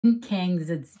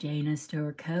Kings, it's Dana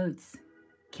Stewart Coates,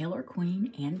 Killer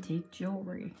Queen Antique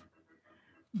Jewelry.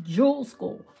 Jewel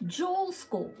School, Jewel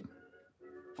School,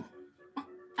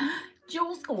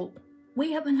 Jewel School.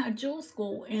 We haven't had Jewel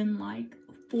School in like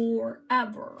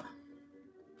forever.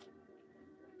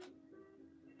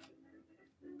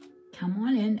 Come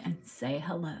on in and say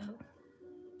hello.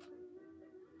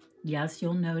 Yes,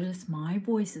 you'll notice my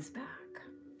voice is back.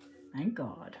 Thank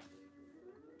God.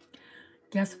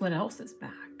 Guess what else is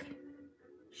back?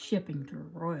 Shipping through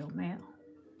Royal Mail.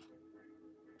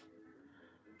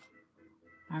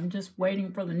 I'm just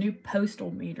waiting for the new postal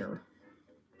meter.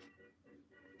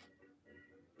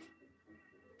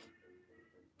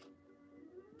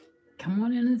 Come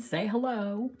on in and say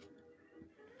hello.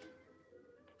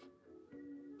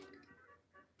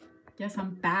 Guess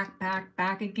I'm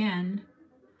back again.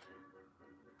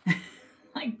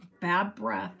 Like bad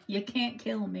breath. You can't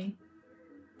kill me.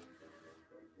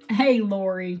 Hey,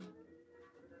 Lori.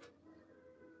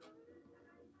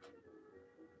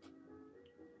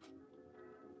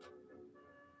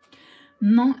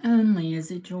 Not only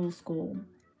is it Jewel School,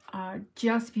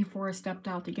 just before I stepped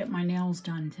out to get my nails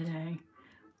done today,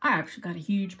 I actually got a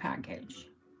huge package.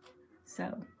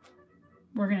 So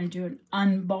we're going to do an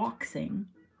unboxing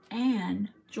and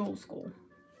Jewel School.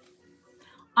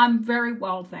 I'm very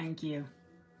well, thank you.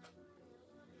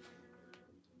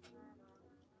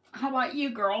 How about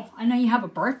you, girl? I know you have a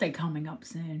birthday coming up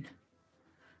soon.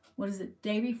 What is it,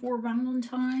 day before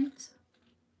Valentine's?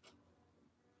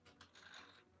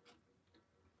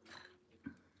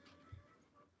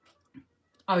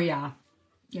 Oh, yeah.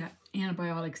 Yeah,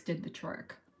 antibiotics did the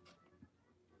trick.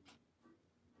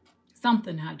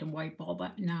 Something had to wipe all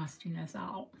that nastiness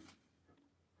out.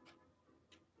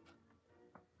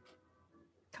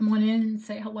 Come on in and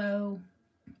say hello.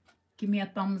 Give me a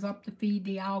thumbs up to feed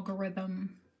the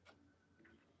algorithm.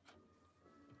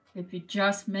 If you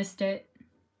just missed it,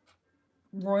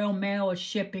 Royal Mail is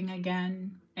shipping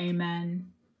again.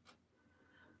 Amen.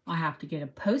 I have to get a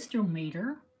postal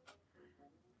meter.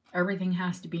 Everything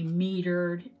has to be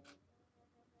metered.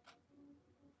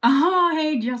 Oh,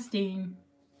 hey, Justine.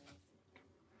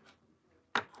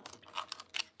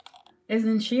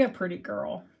 Isn't she a pretty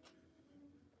girl?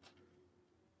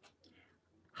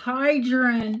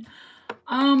 Hydran.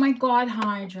 Oh my God,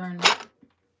 Hydran.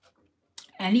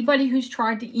 Anybody who's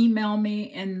tried to email me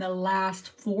in the last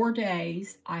 4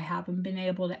 days, I haven't been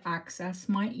able to access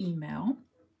my email.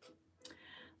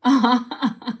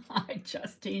 Hi,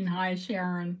 Justine. Hi,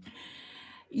 Sharon.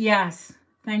 Yes,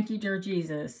 thank you, dear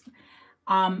Jesus.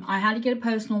 I had to get a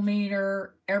postal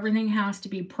meter. Everything has to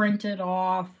be printed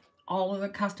off. All of the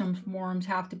customs forms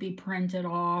have to be printed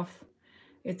off.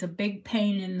 It's a big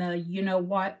pain in the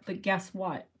you-know-what, but guess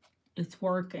what? It's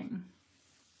working.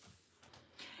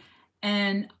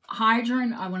 And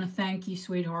Hydran, I want to thank you,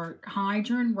 sweetheart.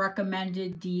 Hydran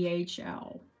recommended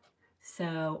DHL.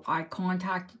 So I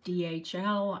contacted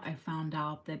DHL. I found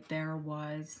out that there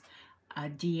was a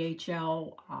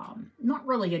DHL, not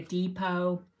really a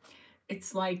depot.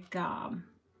 It's like a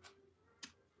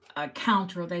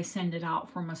counter. They send it out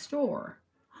from a store.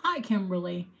 Hi,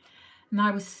 Kimberly. And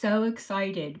I was so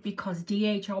excited because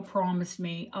DHL promised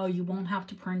me, oh, you won't have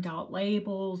to print out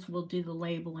labels. We'll do the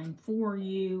labeling for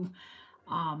you.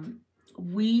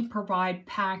 We provide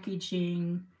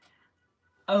packaging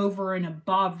over and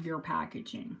above your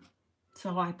packaging.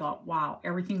 So I thought, wow,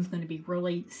 everything's going to be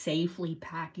really safely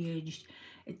packaged.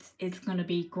 It's going to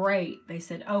be great. They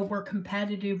said, oh, we're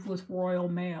competitive with Royal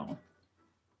Mail.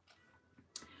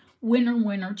 Winner,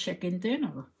 winner, chicken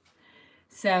dinner.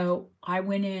 So I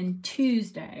went in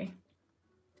Tuesday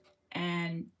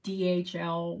and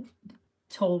DHL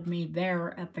told me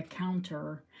there at the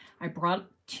counter, I brought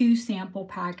 2 sample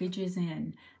packages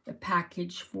in. The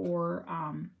package for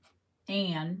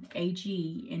Anne,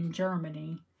 AG in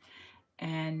Germany,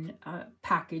 and a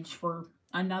package for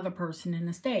another person in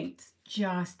the States,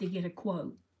 just to get a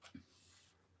quote.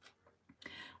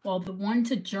 Well, the one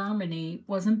to Germany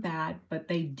wasn't bad, but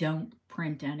they don't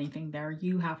print anything there.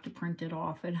 You have to print it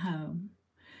off at home.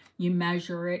 You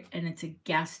measure it, and it's a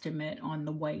guesstimate on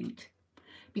the weight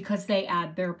because they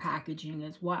add their packaging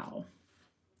as well.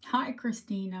 Hi,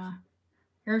 Christina.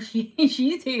 Here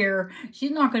she's here.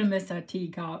 She's not going to miss that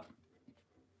teacup.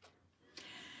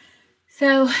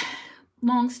 So,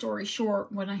 long story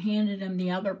short, when I handed him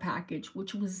the other package,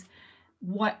 which was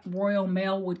what Royal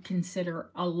Mail would consider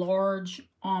a large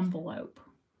envelope,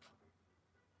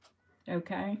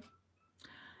 okay?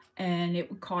 And it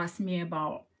would cost me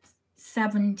about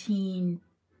 17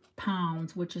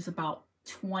 pounds, which is about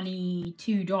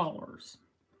 $22.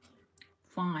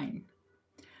 Fine.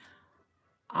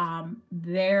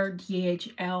 their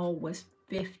DHL was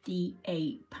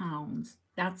 58 pounds.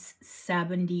 That's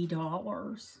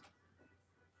 $70.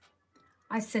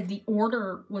 I said the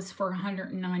order was for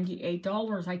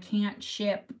 $198. I can't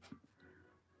ship.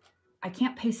 I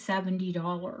can't pay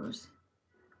 $70.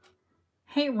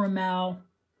 Hey, Ramel.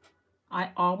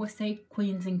 I always say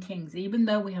queens and kings. Even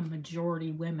though we have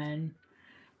majority women,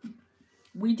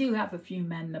 we do have a few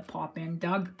men that pop in.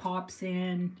 Doug pops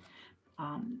in.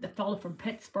 The fellow from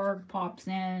Pittsburgh pops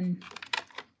in.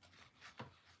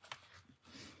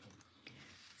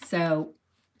 So,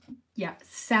 yeah,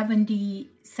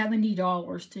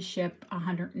 $70 to ship a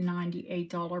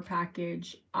 $198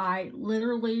 package. I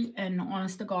literally, and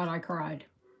honest to God, I cried.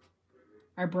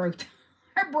 I broke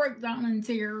down in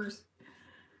tears.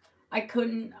 I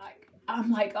couldn't.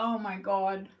 I'm like, oh my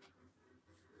God,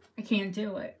 I can't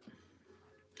do it.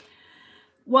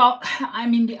 Well, I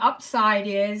mean, the upside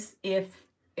is if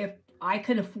I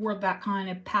could afford that kind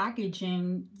of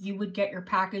packaging, you would get your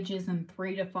packages in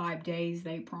 3 to 5 days,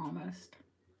 they promised.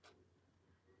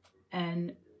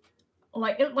 And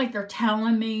like they're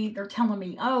telling me,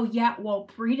 oh yeah, well,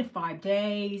 3 to 5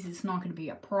 days, it's not going to be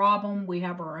a problem. We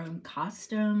have our own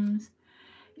customs.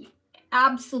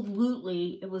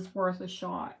 Absolutely, it was worth a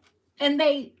shot. And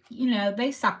they,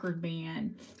 they suckered me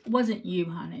in. It wasn't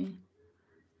you, honey.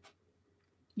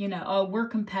 Oh, we're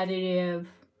competitive,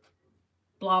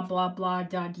 blah, blah, blah,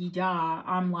 da-dee-da.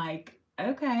 I'm like,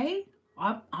 okay,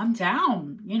 I'm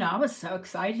down. I was so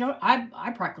excited.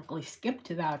 I practically skipped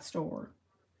to that store.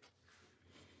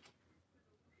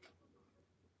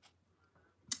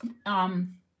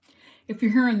 If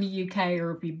you're here in the UK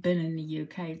or if you've been in the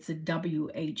UK, it's a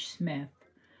WH Smith,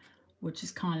 which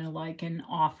is kind of like an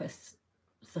office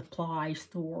supply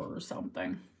store or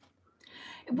something.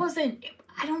 It wasn't,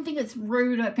 I don't think it's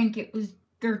rude. I think it was,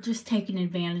 they're just taking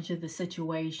advantage of the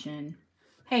situation.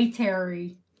 Hey,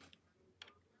 Terry.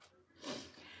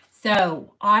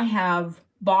 So I have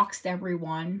boxed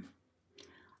everyone.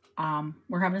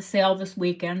 We're having a sale this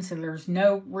weekend, so there's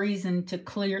no reason to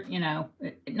clear,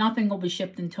 nothing will be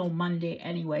shipped until Monday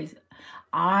anyways.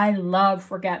 I love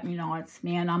forget-me-nots,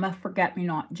 man. I'm a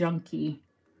forget-me-not junkie.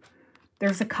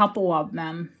 There's a couple of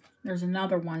them. There's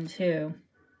another one, too.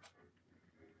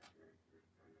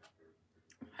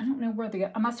 I don't know where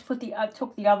I must put I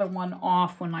took the other one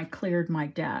off when I cleared my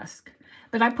desk.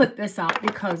 But I put this out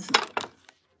because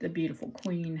the beautiful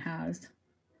queen has,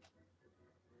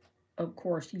 of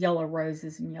course, yellow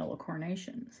roses and yellow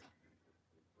carnations.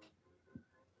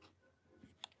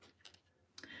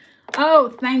 Oh,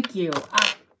 thank you.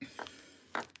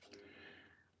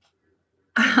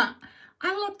 I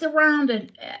looked around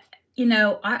and,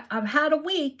 I've had a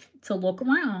week to look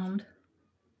around.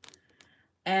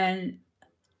 And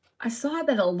I saw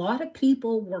that a lot of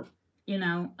people were,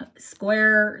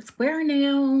 square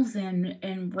nails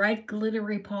and red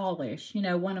glittery polish.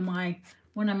 One of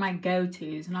my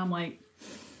go-tos. And I'm like,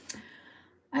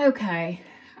 okay,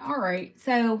 all right.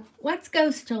 So let's go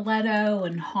stiletto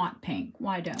and hot pink.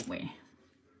 Why don't we?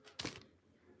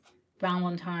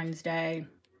 Valentine's Day.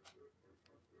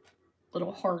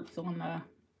 Little hearts on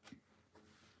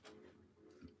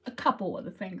a couple of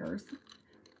the fingers.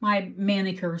 My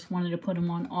manicurist wanted to put them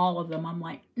on all of them. I'm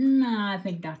like, nah, I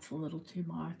think that's a little too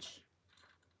much.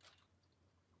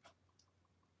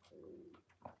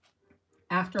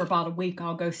 After about a week,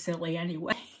 I'll go silly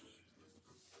anyway.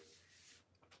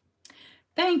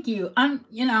 Thank you. I'm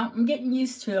getting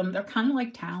used to them. They're kind of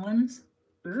like talons.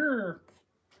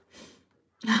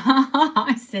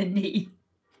 Hi, Cindy.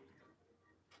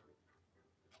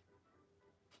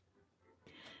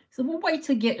 So we'll wait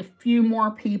to get a few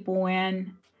more people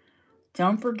in.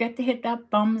 Don't forget to hit that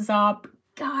thumbs up.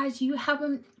 Guys, you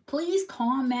haven't, please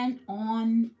comment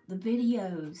on the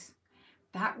videos.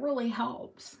 That really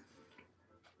helps.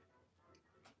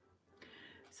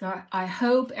 So I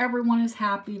hope everyone is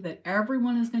happy that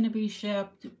everyone is going to be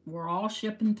shipped. We're all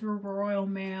shipping through Royal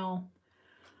Mail.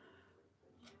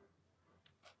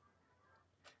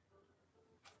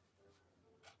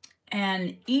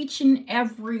 And each and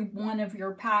every one of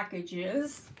your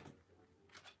packages,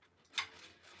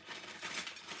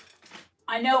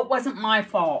 I know it wasn't my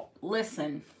fault.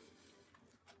 Listen.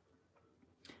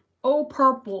 Oh,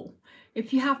 purple.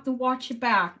 If you have to watch it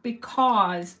back,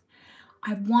 because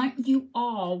I want you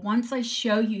all, once I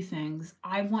show you things,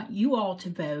 I want you all to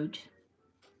vote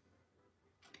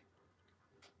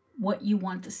what you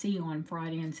want to see on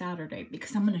Friday and Saturday,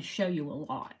 because I'm going to show you a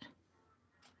lot.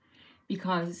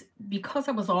 Because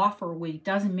I was off for a week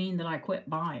doesn't mean that I quit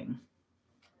buying.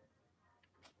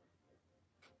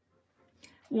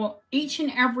 Well, each and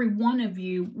every one of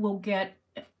you will get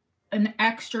an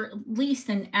extra, at least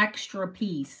an extra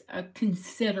piece, a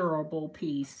considerable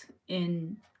piece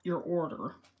in your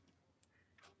order.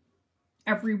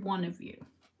 Every one of you.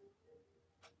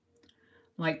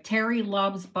 Like Terry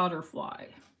loves butterfly.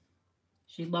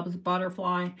 She loves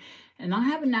butterfly. And I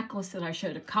have a necklace that I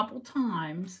showed a couple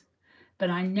times, but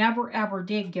I never ever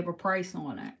did give a price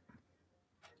on it.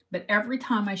 But every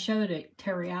time I showed it,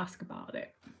 Terry asked about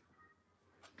it.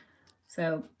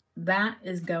 So that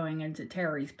is going into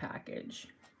Terry's package.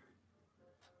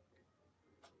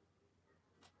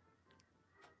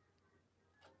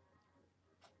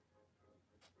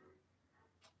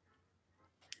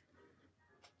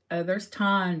 Oh, there's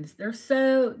tons. There's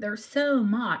so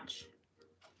much.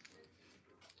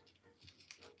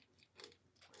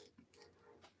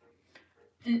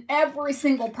 And every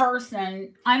single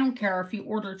person, I don't care if you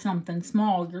ordered something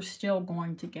small, you're still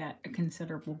going to get a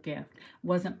considerable gift. It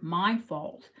wasn't my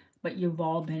fault, but you've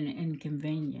all been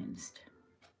inconvenienced.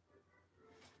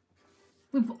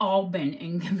 We've all been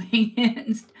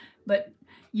inconvenienced, but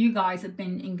you guys have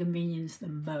been inconvenienced the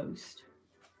most.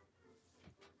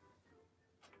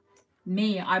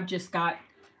 Me, I've just got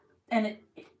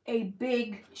a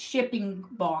big shipping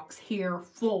box here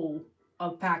full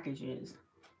of packages.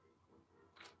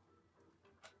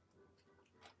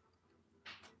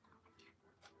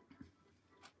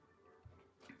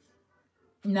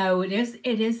 No, it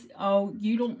is, oh,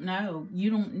 you don't know. You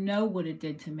don't know what it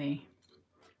did to me.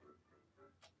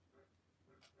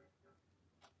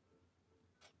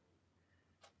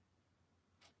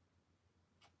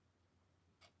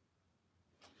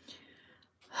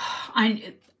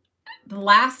 The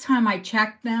last time I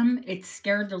checked them, it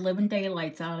scared the living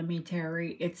daylights out of me,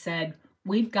 Terry. It said,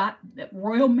 we've got,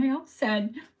 Royal Mail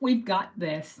said, we've got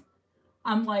this.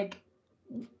 I'm like,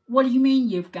 what do you mean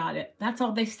you've got it? That's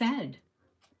all they said.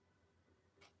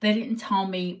 They didn't tell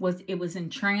me it was in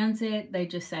transit. They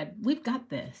just said, we've got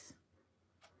this.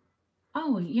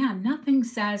 Oh, yeah, nothing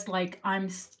says like I'm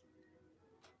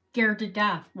scared to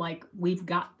death, like we've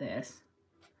got this.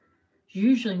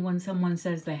 Usually when someone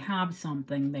says they have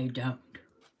something, they don't.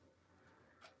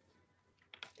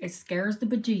 It scares the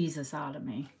bejesus out of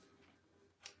me.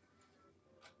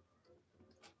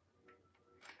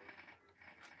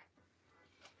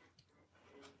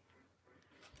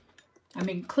 I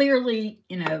mean, clearly,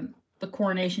 you know, the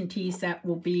coronation tea set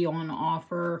will be on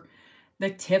offer. The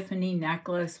Tiffany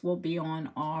necklace will be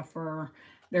on offer.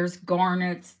 There's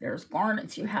garnets. There's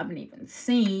garnets you haven't even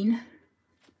seen.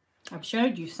 I've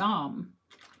showed you some,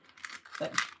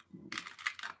 but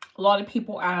a lot of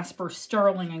people ask for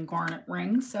sterling and garnet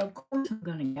rings, so of course I'm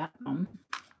going to get them.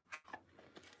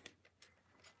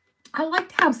 I like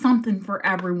to have something for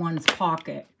everyone's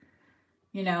pocket.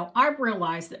 You know, I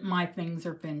realize that my things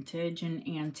are vintage and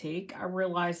antique. I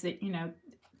realize that, you know,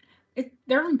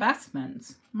 they're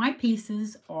investments. My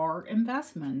pieces are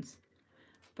investments.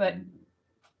 But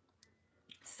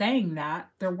saying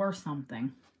that, they're worth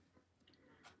something.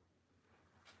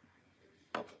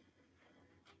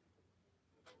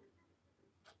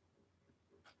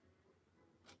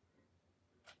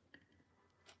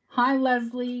 Hi,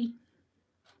 Leslie.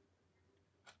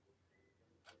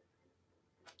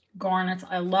 Garnets.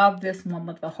 I love this one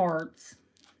with the hearts.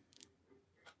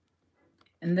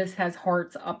 And this has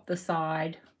hearts up the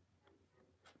side.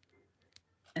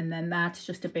 And then that's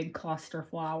just a big cluster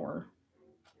flower.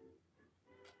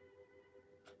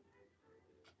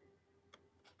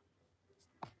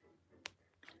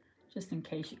 Just in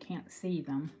case you can't see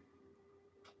them.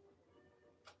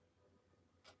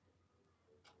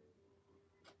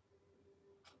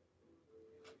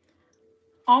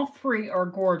 All three are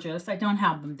gorgeous. I don't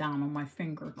have them down on my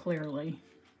finger, clearly.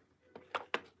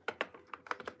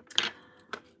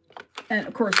 And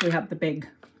of course we have the big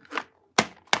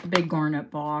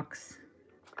garnet box.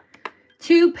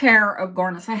 2 pair of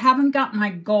garnets. I haven't got my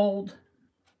gold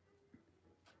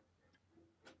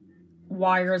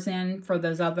wires in for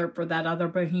that other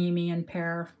Bohemian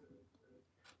pair.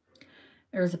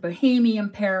 There's a Bohemian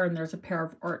pair and there's a pair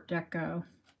of Art Deco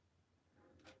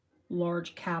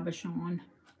large cabochon.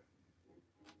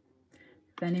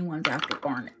 If anyone's after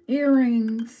garnet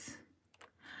earrings.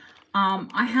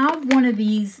 I have one of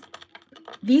these.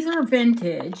 These are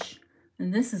vintage,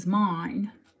 and this is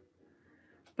mine.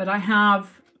 But I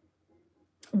have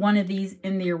one of these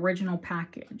in the original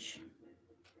package.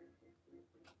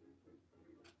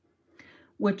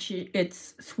 Which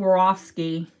it's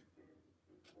Swarovski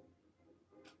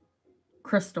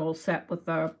crystal set with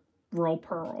a royal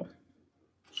pearl.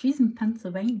 She's in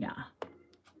Pennsylvania.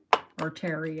 Or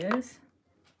Terry is.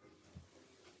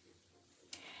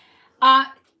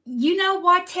 You know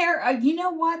what, Tara? You know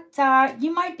what?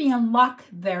 You might be in luck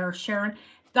there, Sharon.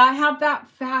 I have that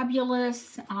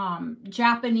fabulous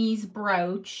Japanese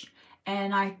brooch,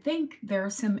 and I think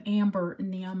there's some amber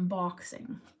in the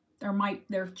unboxing.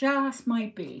 There just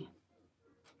might be.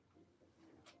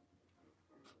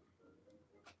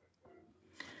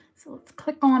 So let's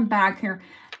click on back here.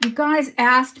 You guys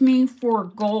asked me for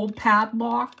gold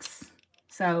padlocks.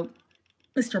 So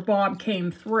Mr. Bob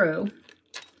came through.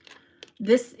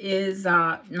 This is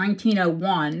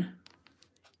 1901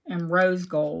 in rose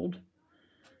gold.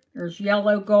 There's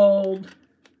yellow gold,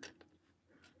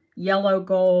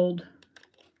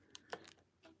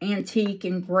 antique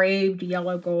engraved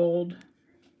yellow gold.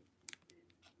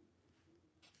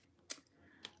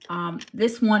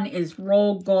 This one is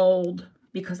roll gold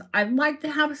because I'd like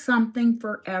to have something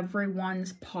for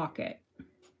everyone's pocket.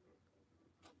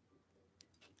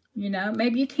 You know,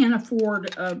 maybe you can't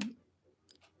afford a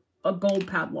gold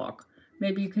padlock.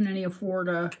 Maybe you can only afford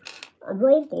a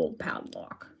roll gold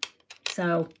padlock.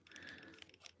 So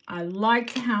I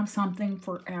like to have something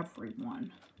for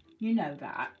everyone. You know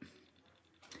that.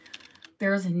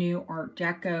 There's a new Art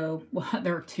Deco. Well,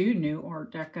 there are two new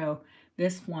Art Deco.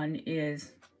 This one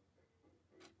is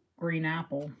green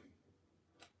apple.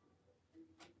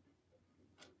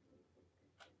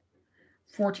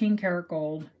 14 karat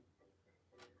gold.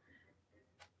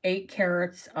 8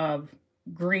 carats of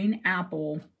green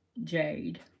apple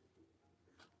jade.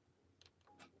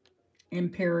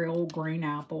 Imperial green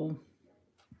apple.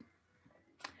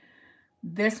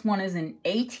 This one is an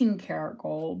 18 karat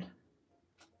gold.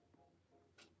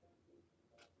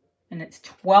 And it's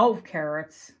 12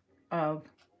 carats of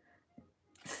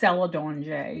Celadon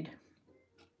jade.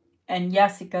 And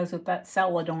yes, it goes with that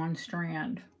Celadon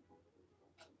strand.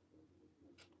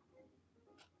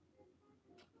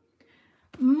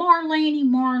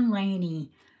 Marlene,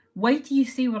 wait till you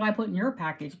see what I put in your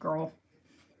package, girl.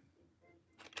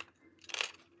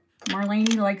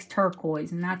 Marlene likes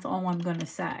turquoise, and that's all I'm going to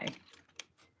say.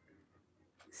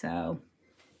 So,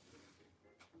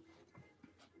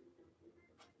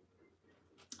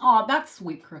 oh, that's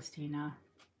sweet, Christina.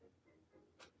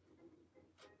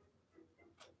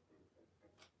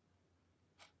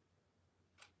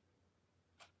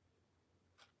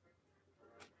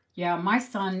 Yeah, my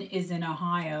son is in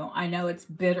Ohio. I know it's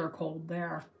bitter cold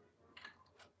there.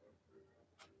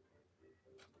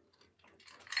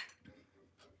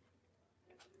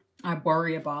 I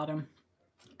worry about him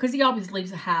because he always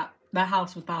leaves the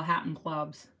house without hat and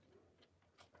gloves.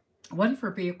 What if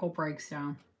her vehicle breaks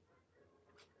down?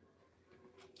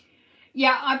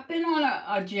 Yeah, I've been on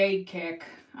a jade kick.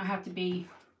 I have to be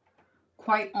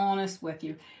quite honest with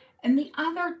you. And the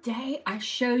other day, I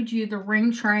showed you the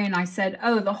ring tray, and I said,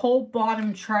 oh, the whole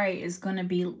bottom tray is going to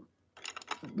be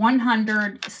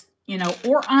 100, you know,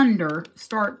 or under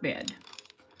start bid.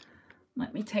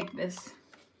 Let me take this.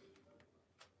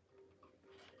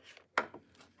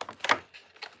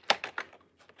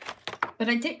 But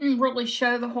I didn't really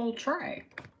show the whole tray.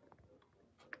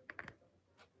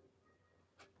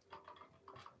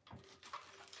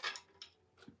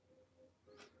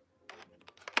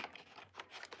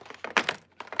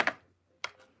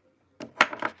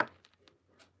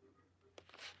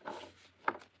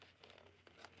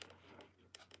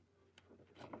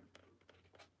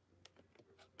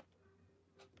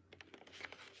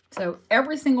 So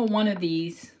every single one of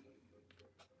these,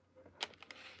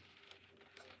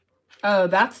 oh,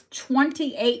 that's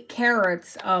 28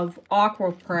 carats of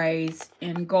aquapraise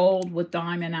in gold with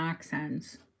diamond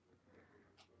accents.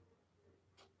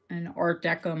 And Art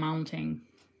Deco mounting.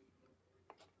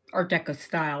 Art Deco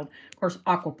styled. Of course,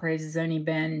 aquapraise has only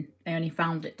been, they only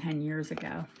found it 10 years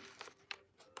ago.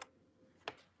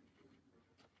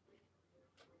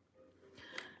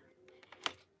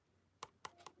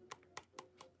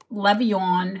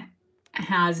 Levion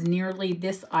has nearly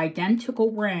this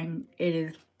identical ring. It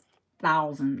is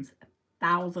thousands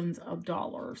of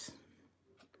dollars.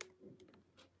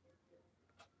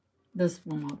 This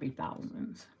will not be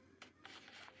thousands.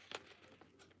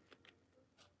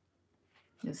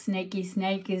 The Snaky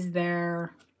Snake is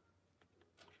there.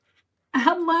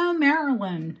 Hello,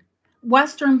 Maryland.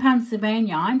 Western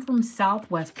Pennsylvania. I'm from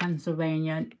Southwest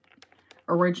Pennsylvania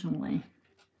originally.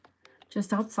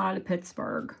 Just outside of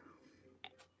Pittsburgh.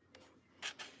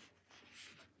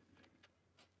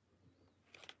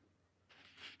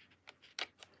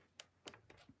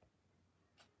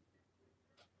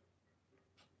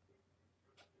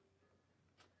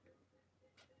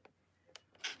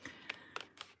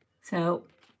 So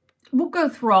we'll go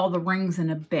through all the rings in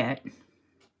a bit.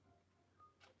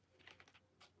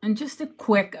 And just a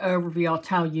quick overview, I'll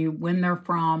tell you when they're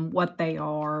from, what they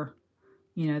are,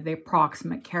 you know, the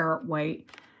approximate carat weight,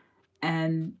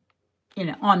 and, you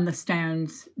know, on the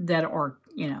stones that are,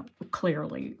 you know,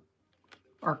 clearly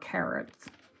are carats.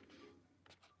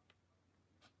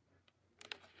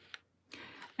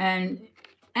 And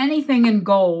anything in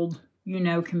gold, you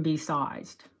know, can be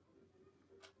sized.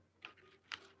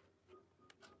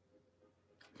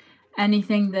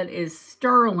 Anything that is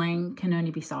sterling can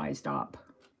only be sized up.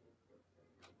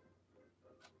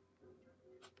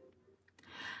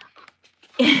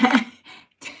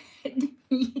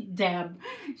 Deb,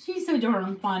 she's so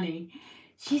darn funny.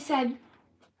 She said,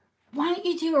 why don't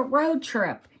you do a road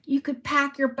trip? You could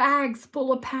pack your bags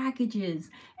full of packages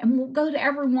and we'll go to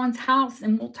everyone's house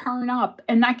and we'll turn up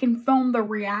and I can film the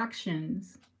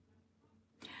reactions.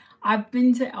 I've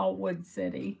been to Elwood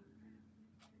City.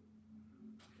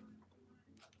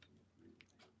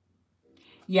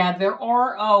 Yeah, there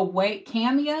are, oh, wait,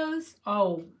 cameos?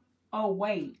 Oh,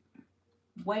 wait.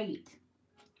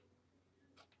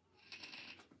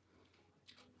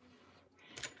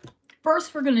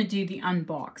 First, we're going to do the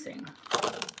unboxing.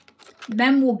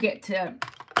 Then we'll get to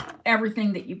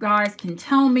everything that you guys can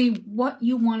tell me what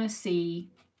you want to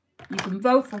see. You can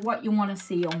vote for what you want to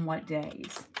see on what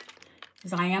days.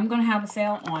 Because I am going to have a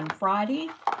sale on Friday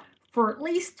for at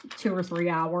least 2 or 3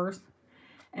 hours.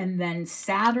 And then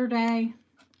Saturday,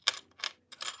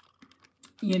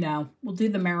 you know, we'll do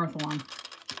the marathon.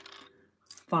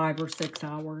 5 or 6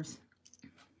 hours.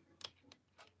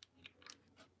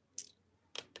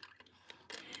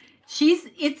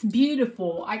 It's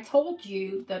beautiful. I told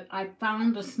you that I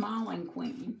found a smiling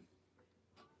queen.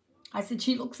 I said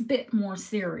she looks a bit more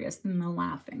serious than the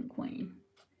laughing queen.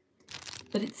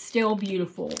 But it's still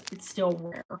beautiful. It's still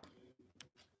rare. Of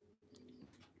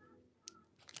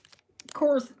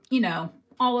course, you know,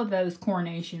 all of those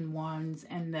coronation ones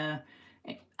and the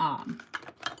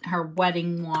her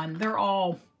wedding one, they're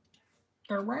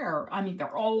rare. I mean,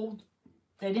 they're old.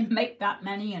 They didn't make that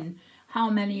many, and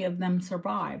how many of them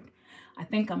survived? I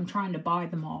think I'm trying to buy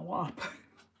them all up.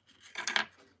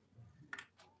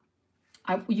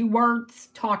 You were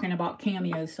talking about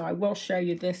cameos, so I will show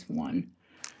you this one.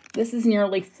 This is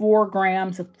nearly 4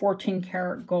 grams of 14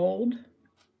 karat gold.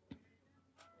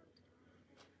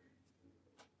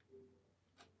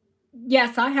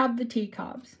 Yes, I have the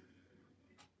teacups.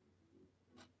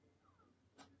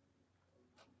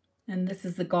 And this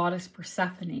is the goddess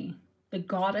Persephone, the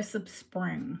goddess of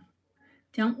spring.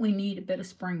 Don't we need a bit of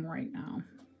spring right now?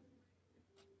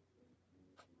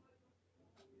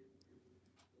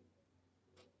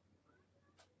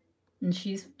 And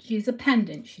she's a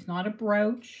pendant. She's not a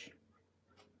brooch.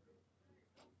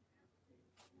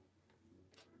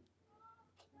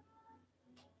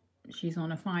 She's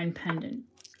on a fine pendant.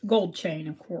 Gold chain,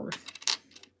 of course.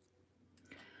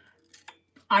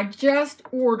 I just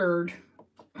ordered,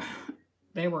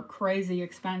 they were crazy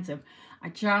expensive. I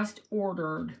just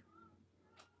ordered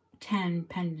 10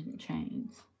 pendant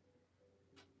chains.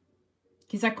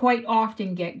 Because I quite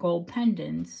often get gold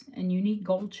pendants and you need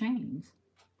gold chains.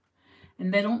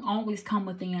 And they don't always come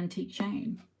with the antique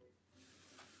chain.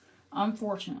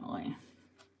 Unfortunately.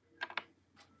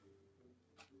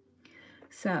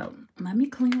 So, let me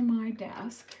clear my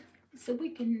desk so we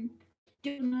can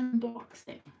do an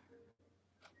unboxing.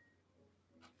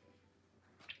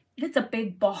 It's a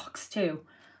big box too.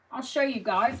 I'll show you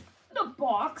guys the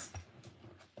box.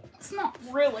 It's not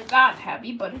really that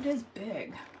heavy, but it is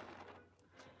big.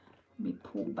 Let me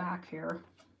pull back here.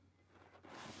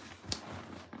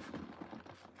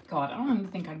 God, I don't even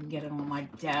think I can get it on my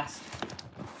desk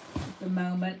at the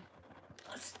moment.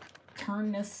 Let's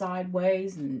turn this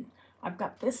sideways, and I've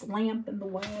got this lamp in the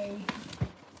way.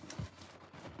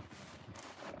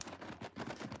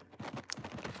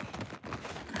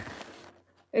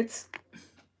 It's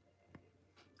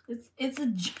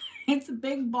a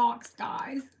big box,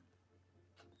 guys.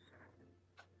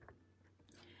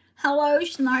 Hello,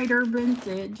 Schneider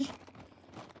Vintage.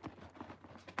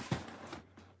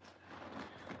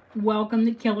 Welcome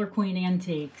to Killer Queen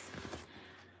Antiques.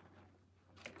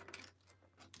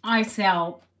 I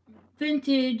sell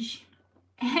vintage.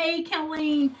 Hey,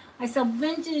 Kelly. I sell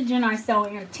vintage and I sell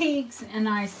antiques and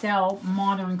I sell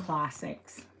modern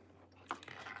classics.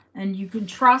 And you can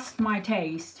trust my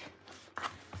taste.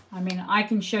 I mean, I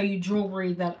can show you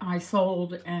jewelry that I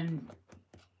sold and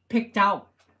picked out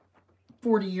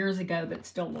 40 years ago that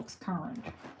still looks current.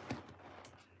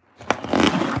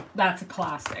 That's a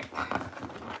classic.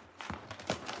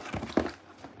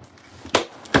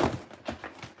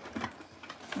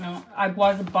 You know, I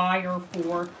was a buyer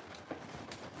for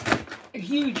a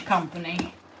huge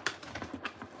company.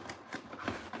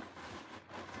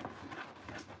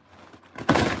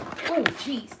 Oh,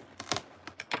 jeez.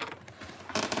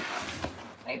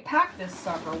 They packed this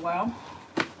sucker well.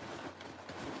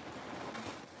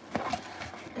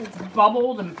 It's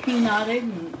bubbled and peanutted,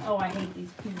 and oh, I hate these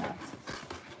peanuts.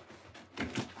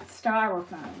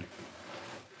 Styrofoam.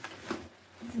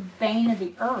 It's the bane of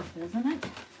the earth, isn't it?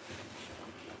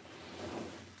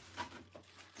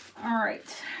 All right,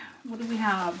 what do we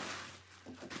have?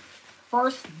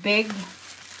 First big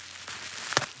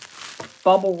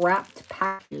bubble wrapped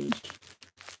package.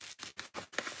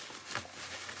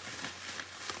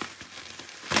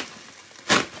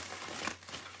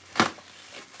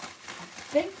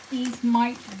 I think these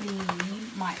might be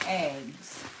my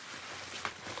eggs.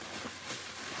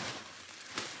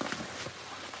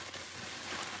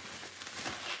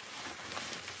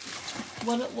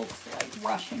 What it looks like,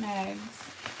 Russian eggs.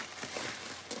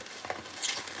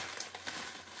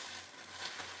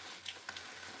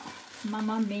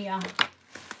 Mamma mia.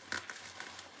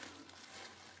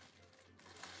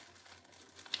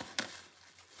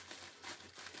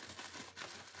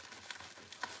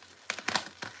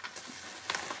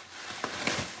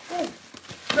 Oh,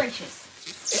 gracious.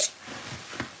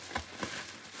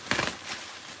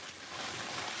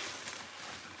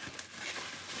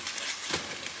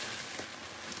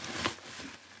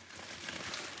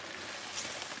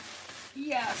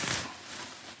 Yes.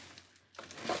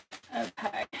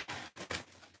 Okay.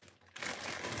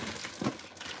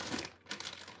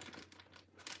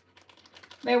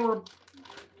 They were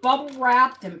bubble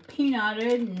wrapped and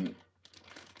peanutted, and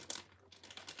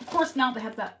of course now they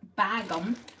have to bag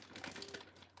them.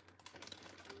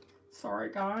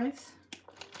 Sorry, guys.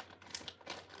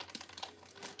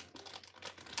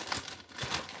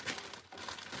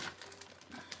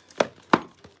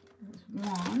 There's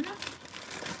 1,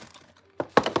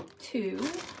 2,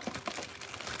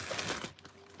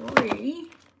 3,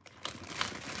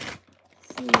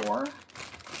 4,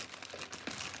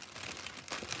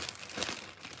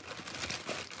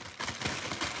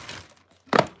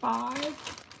 5,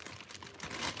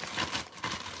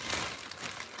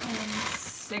 and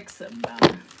 6 of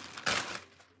them.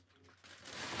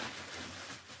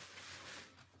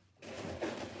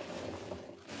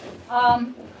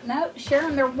 No,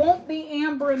 Sharon, there won't be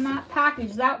amber in that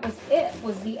package. That was it,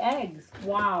 was the eggs.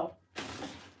 Wow.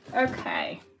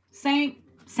 Okay. Same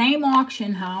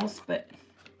auction house, but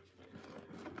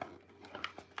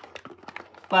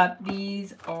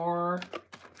these are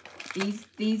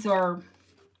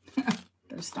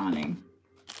they're stunning.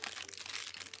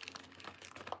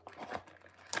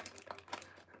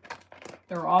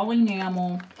 They're all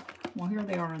enamel. Well, here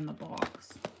they are in the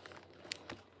box.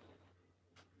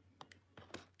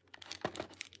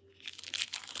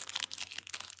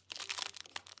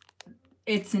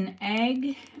 It's an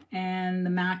egg and the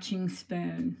matching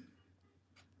spoon.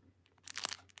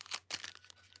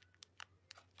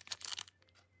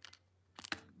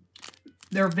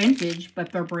 They're vintage,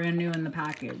 but they're brand new in the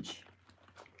package.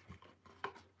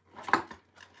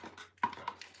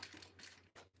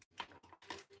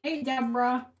 Hey,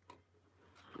 Deborah.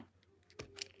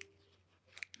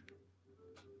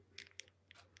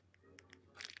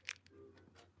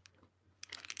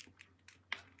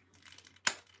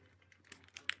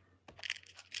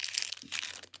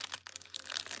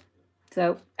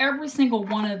 So every single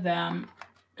one of them,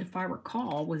 if I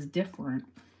recall, was different.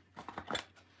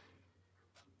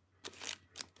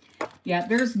 Yeah,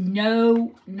 there's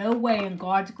no way in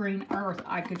God's green earth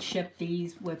I could ship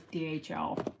these with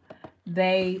DHL.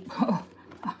 They,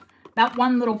 that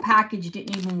one little package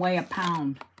didn't even weigh a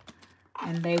pound.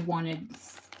 And they wanted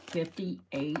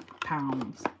 58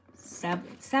 pounds.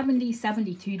 $70,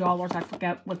 $72. I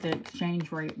forget what the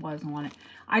exchange rate was on it.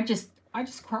 I just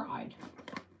cried.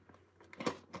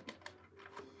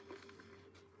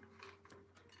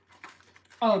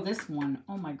 Oh, this one.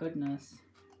 Oh my goodness.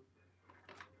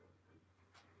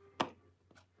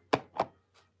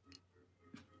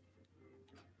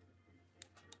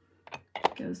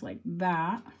 It goes like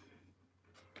that.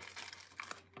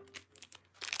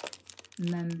 And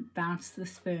then that's the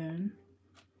spoon.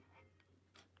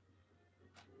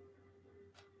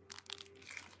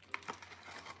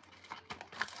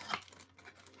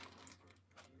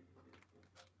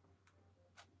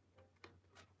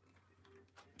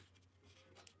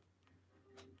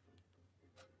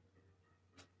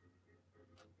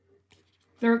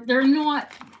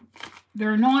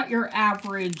 They're not your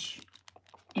average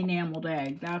enameled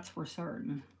egg, that's for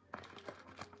certain.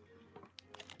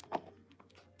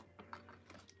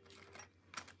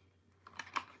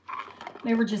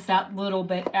 They were just that little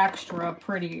bit extra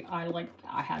pretty. I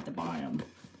had to buy them.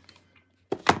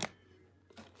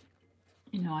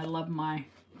 You know, I love my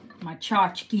my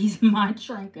tchotchkes and my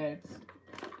trinkets.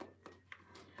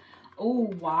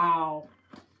 Oh, wow.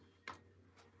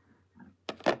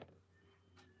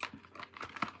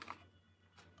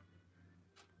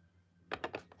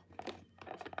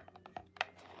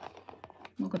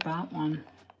 Look at that one.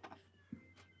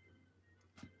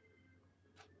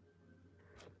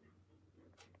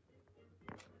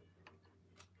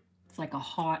 It's like a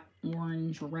hot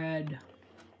orange red.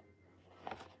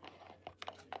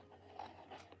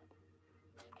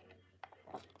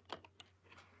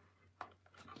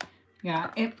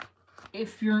 Yeah,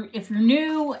 if you're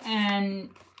new and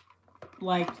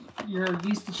like you're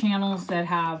used to channels that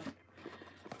have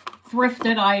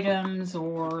thrifted items,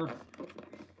 or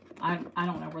I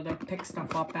don't know where they pick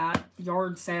stuff up at,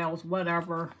 yard sales,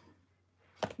 whatever.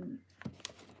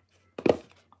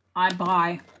 I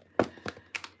buy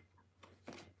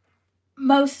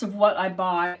most of what I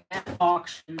buy at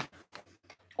auction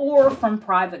or from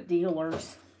private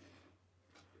dealers.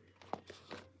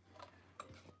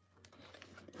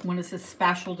 When it's a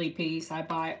specialty piece, I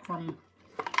buy it from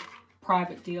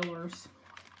private dealers.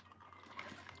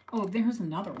 Oh, there's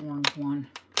another orange one.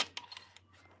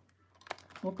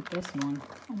 Look at this one.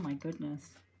 Oh my goodness.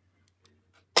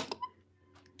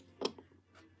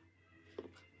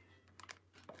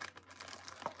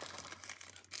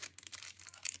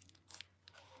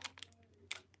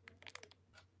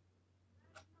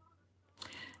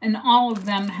 And all of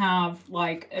them have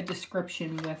like a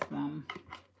description with them.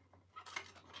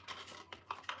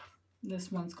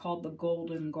 This one's called the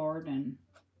Golden Garden.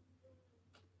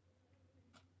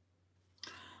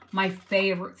 My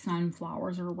favorite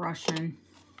sunflowers are Russian.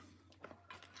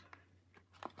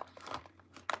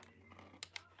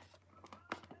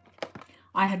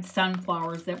 I had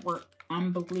sunflowers that were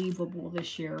unbelievable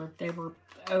this year. They were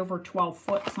over 12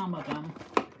 foot, some of them.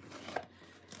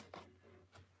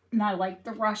 And I like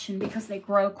the Russian because they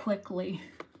grow quickly.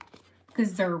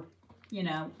 Because they're, you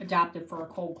know, adapted for a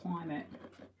cold climate.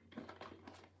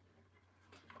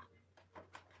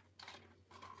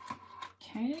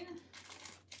 Okay.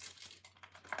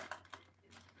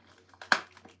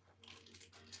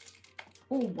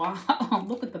 Oh, wow.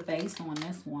 Look at the base on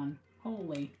this one.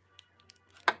 Holy.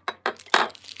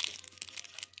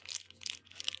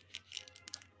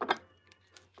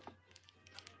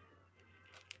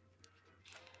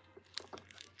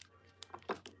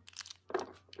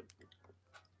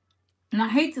 And I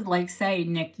hate to like say,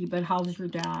 Nikki, but how's your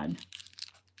dad?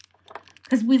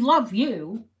 Because we love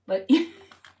you, but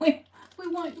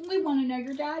we want to know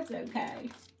your dad's okay.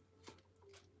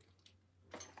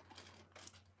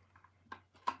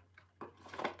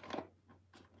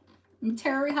 And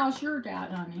Terry, how's your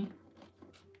dad, honey?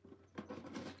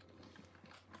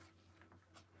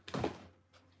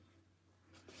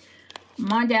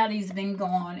 My daddy's been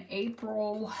gone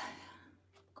April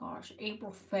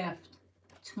 5th,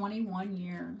 21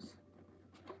 years.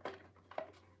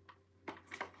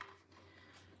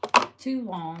 Too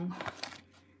long.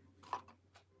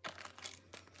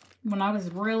 When I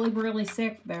was really, really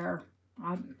sick there,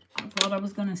 I thought I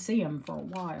was going to see him for a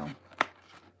while.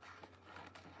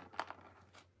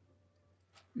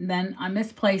 Then I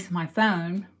misplaced my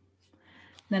phone.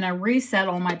 Then I reset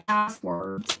all my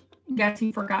passwords. Guess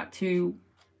he forgot to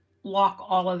lock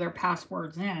all of their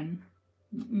passwords in.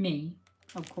 Me,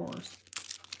 of course.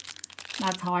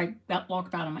 That's how I got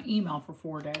locked out of my email for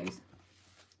 4 days.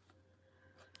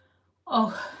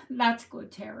 Oh, that's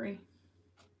good, Terry.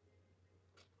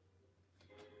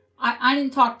 I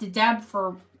didn't talk to Deb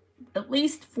for at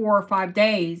least 4 or 5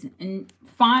 days. And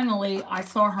finally, I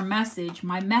saw her message.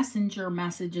 My messenger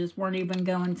messages weren't even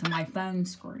going to my phone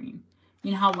screen.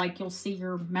 You know how, like, you'll see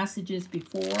your messages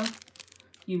before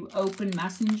you open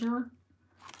Messenger?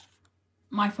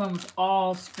 My phone was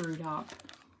all screwed up.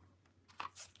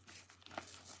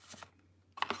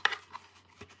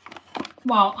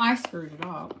 Well, I screwed it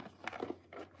up.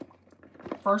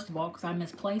 First of all, because I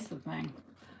misplaced the thing.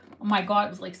 Oh my God, it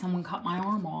was like someone cut my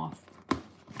arm off.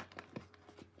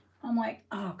 I'm like,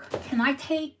 oh, can I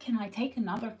take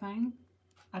another thing?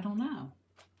 I don't know.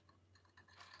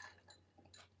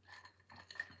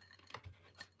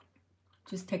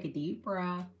 Just take a deep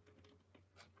breath.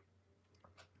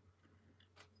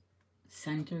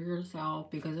 Center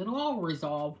yourself, because it'll all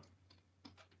resolve.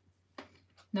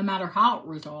 No matter how it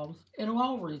resolves, it'll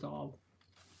all resolve.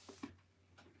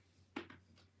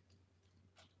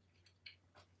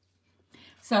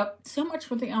 So much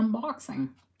for the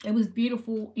unboxing. It was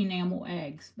beautiful enamel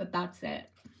eggs, but that's it.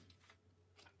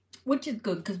 Which is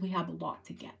good because we have a lot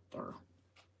to get through.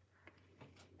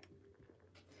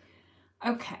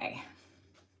 Okay.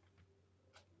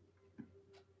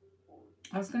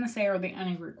 I was going to say, are there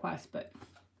any requests, but...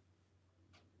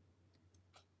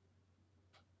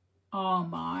 Oh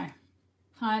my.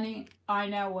 Honey, I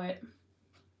know it.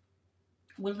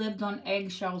 We lived on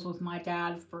eggshells with my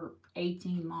dad for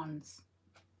 18 months.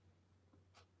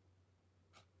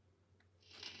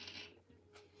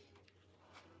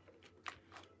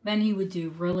 Then he would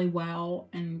do really well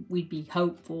and we'd be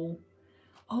hopeful.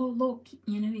 Oh, look,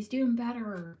 you know, he's doing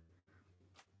better.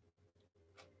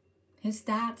 His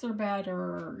stats are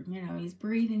better. You know, he's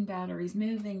breathing better. He's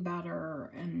moving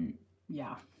better. And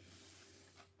yeah.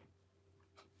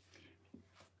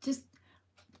 Just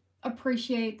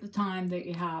appreciate the time that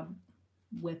you have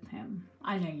with him.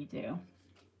 I know you do.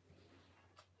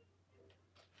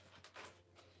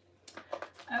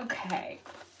 Okay.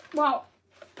 Well,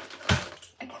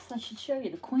 I guess I should show you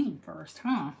the queen first,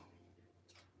 huh?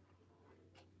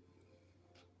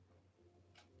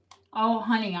 Oh,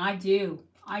 honey, I do.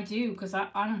 I do, because I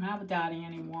don't have a daddy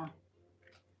anymore.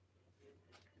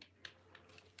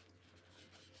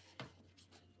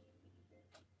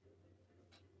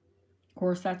 Of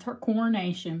course, that's her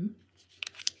coronation.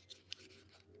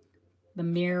 The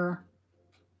mirror.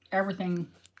 Everything.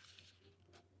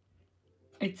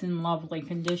 It's in lovely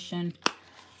condition.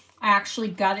 I actually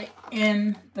got it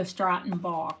in the Stratton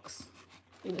box.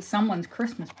 It was someone's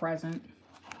Christmas present.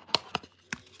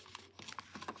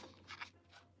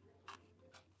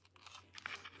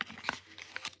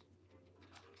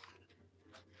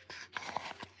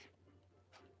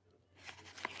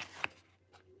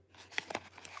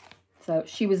 So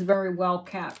she was very well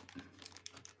kept.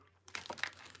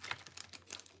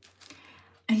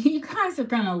 And you guys are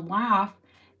going to laugh.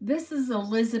 This is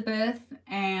Elizabeth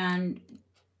and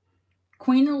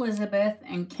Queen Elizabeth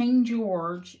and King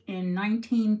George in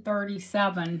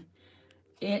 1937.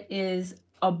 It is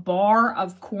a bar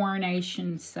of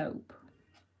coronation soap.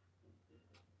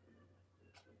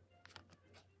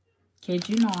 Kid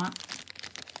you not.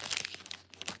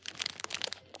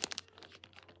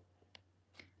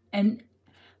 And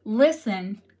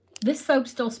listen, this soap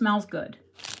still smells good.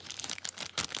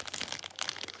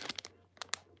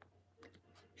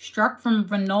 Struck from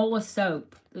Vanola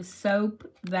soap, the soap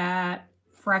that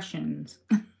freshens.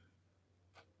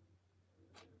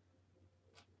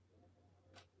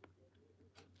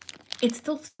 It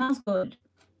still smells good.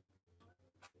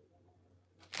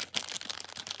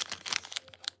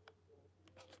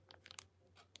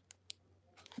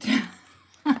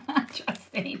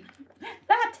 Justine.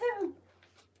 That too.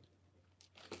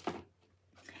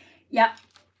 Yeah,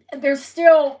 there's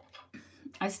still,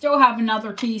 I still have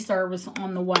another tea service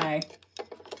on the way.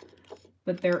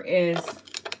 But there is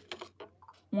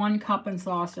one cup and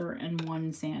saucer and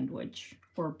one sandwich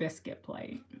or biscuit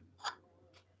plate.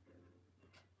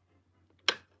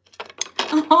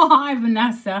 Oh, hi,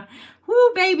 Vanessa.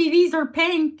 Woo, baby, these are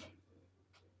pink.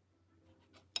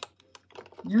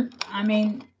 I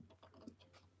mean,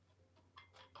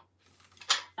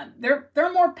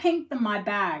 they're more pink than my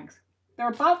bags. They're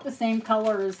about the same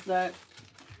color as the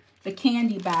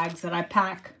candy bags that I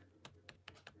pack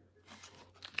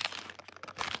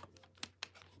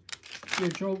your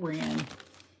jewelry in.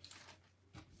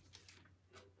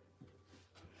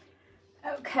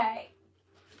 Okay.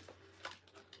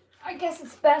 I guess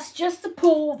it's best just to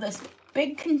pull this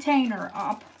big container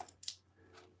up.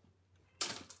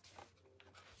 Does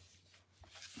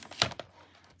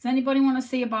anybody want to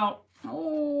see about,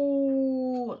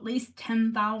 at least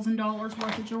 $10,000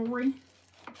 worth of jewelry?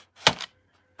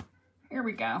 Here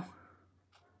we go.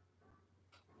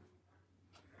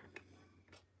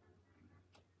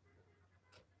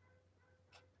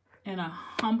 In a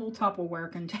humble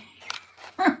Tupperware container.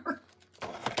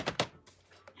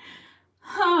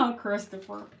 Oh,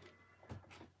 Christopher.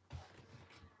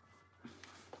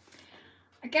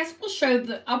 I guess we'll show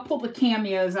I'll pull the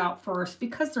cameos out first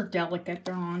because they're delicate.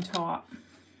 They're on top.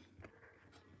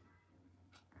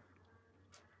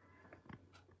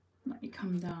 Let me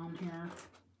come down here.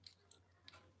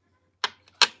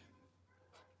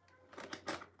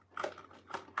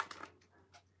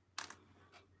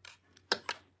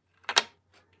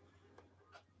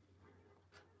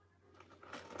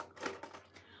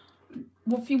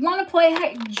 Well, if you want to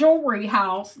play jewelry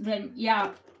house, then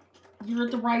yeah, you're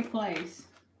at the right place.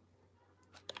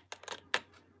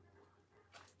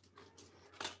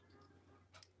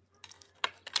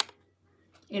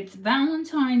 It's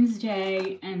Valentine's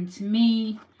Day, and to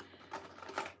me,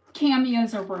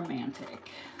 cameos are romantic.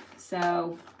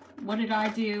 So, what did I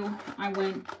do? I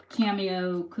went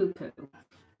cameo cuckoo.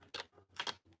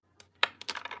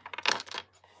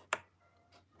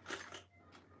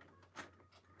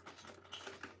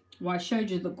 Well, I showed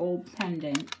you the gold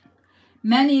pendant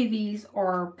Many of these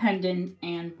are pendant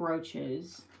and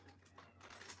brooches.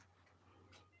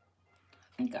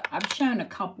 I think I've shown a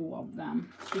couple of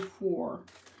them before,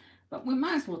 but we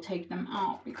might as well take them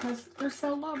out because they're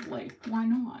so lovely. Why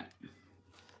not?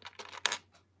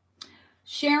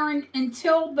 Sharon,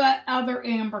 until the other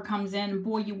amber comes in,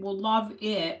 boy, you will love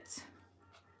it.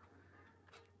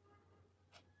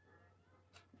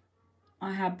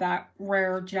 I have that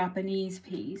rare Japanese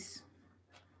piece.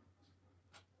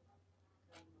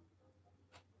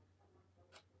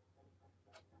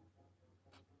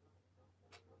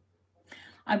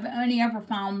 I've only ever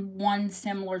found one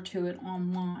similar to it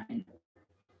online.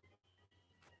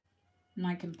 And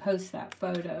I can post that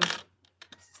photo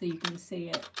so you can see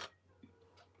it.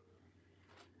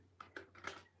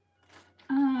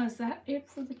 Is that it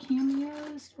for the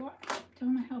cameos?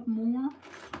 Don't I have more?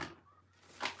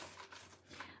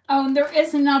 Oh, and there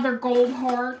is another gold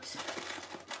heart.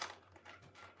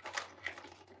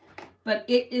 But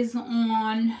it is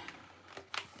on...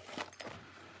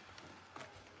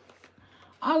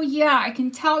 Oh, yeah, I can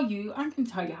tell you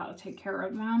how to take care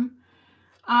of them.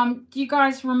 Do you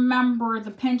guys remember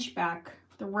the pinchback?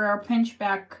 The rare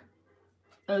pinchback,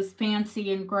 those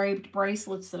fancy engraved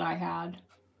bracelets that I had?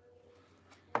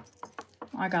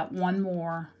 I got one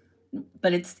more,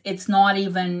 but it's not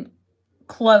even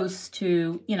close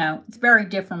to, you know, it's very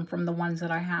different from the ones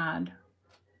that I had.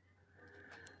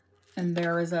 And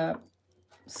there is a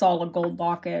solid gold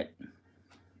locket.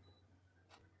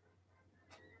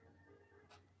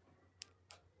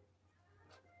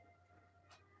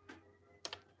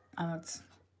 It's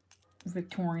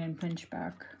Victorian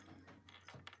pinchback.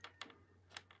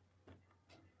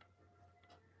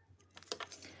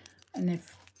 And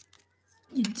if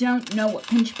you don't know what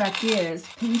pinchback is,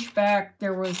 pinchback,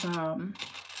 there was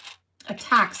a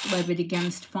tax levied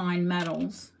against fine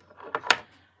metals.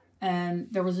 And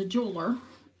there was a jeweler,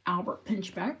 Albert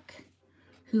Pinchbeck,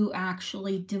 who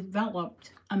actually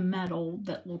developed a metal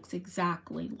that looks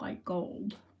exactly like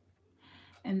gold.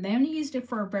 And they only used it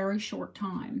for a very short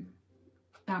time.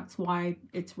 That's why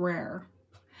it's rare.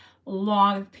 A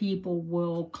lot of people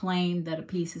will claim that a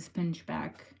piece is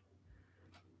pinchback.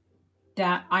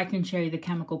 That I can show you the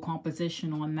chemical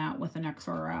composition on that with an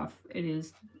XRF. It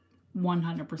is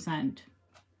 100%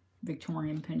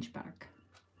 Victorian pinchback.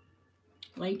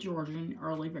 Late Georgian,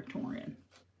 early Victorian,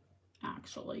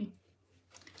 actually.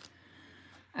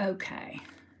 Okay,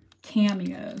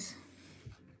 cameos.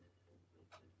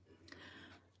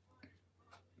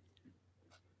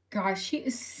 Guys, she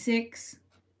is 6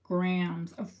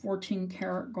 grams of 14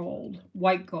 karat gold.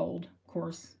 White gold, of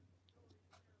course.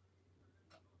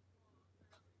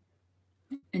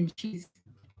 And she's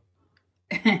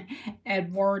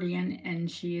Edwardian,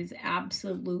 and she is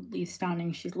absolutely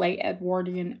stunning. She's late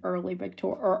Edwardian, early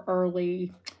Victorian, or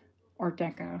early Art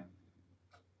Deco.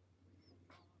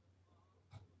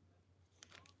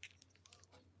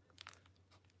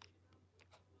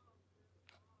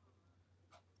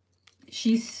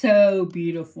 She's so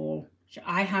beautiful.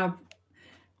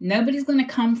 Nobody's going to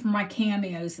come for my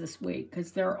cameos this week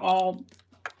because they're all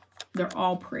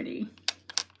pretty.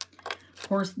 Of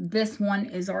course, this one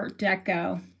is Art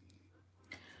Deco.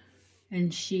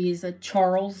 And she's a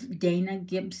Charles Dana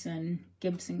Gibson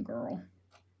girl.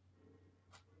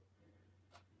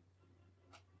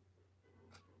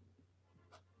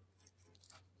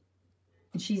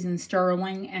 And she's in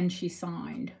sterling and she's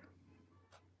signed.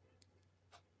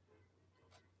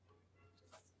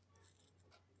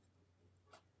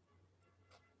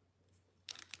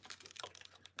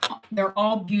 They're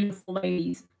all beautiful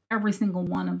ladies, every single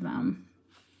one of them.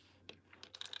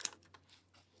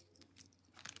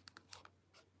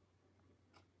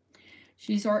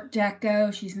 She's Art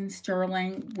Deco. She's in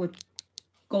sterling with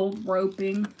gold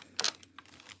roping.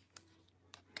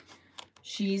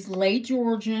 She's late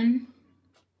Georgian,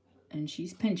 and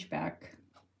she's pinchback.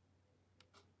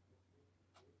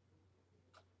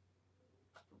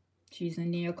 She's a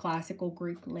neoclassical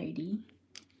Greek lady.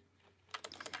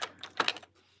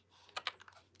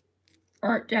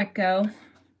 Art Deco,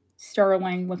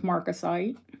 sterling with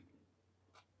marcasite.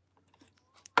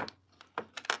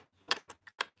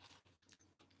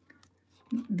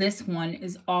 This one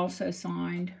is also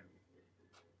signed.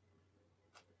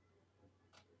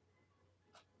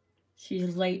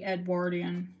 She's late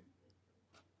Edwardian.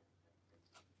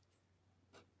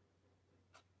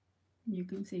 You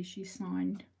can see she's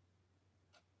signed.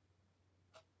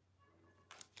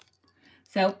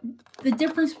 So the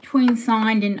difference between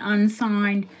signed and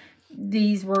unsigned,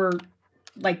 these were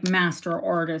like master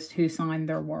artists who signed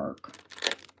their work.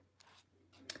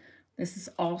 This is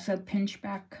also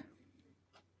pinchback.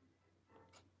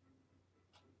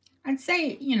 I'd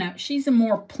say, you know, she's a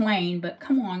more plain, but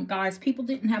come on, guys. People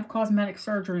didn't have cosmetic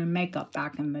surgery and makeup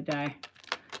back in the day.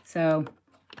 So,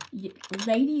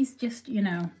 ladies just, you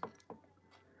know,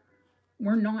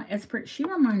 we're not as pretty. She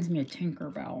reminds me of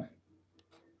Tinkerbell.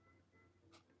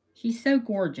 She's so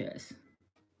gorgeous.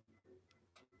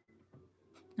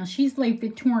 Now, she's late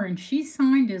Victorian. She's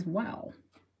signed as well.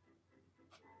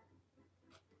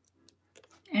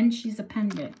 And she's a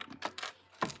pendant.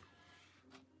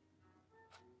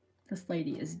 This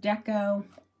lady is Deco.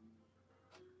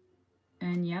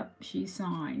 And yep, she's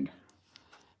signed.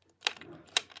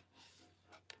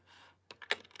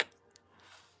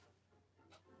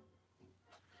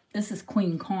 This is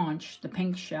Queen Conch, the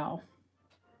pink shell.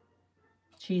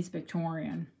 She's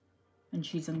Victorian. And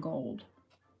she's in gold.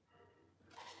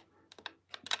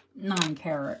 9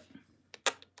 carat.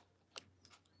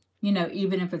 You know,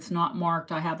 even if it's not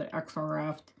marked, I have it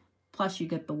XRF'd. Plus you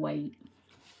get the weight.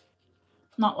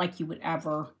 Not like you would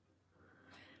ever.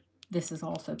 This is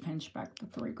also Pinchbeck, the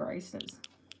 3 Graces.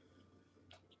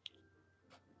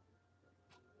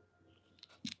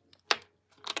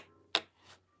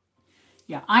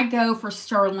 Yeah, I go for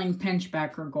sterling,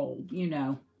 Pinchbeck, or gold. You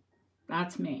know,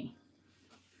 that's me.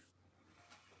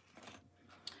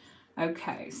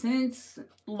 Okay, since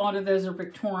a lot of those are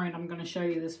Victorian, I'm going to show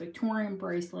you this Victorian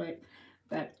bracelet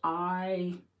that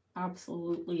I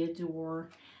absolutely adore.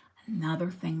 Another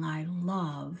thing I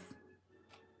love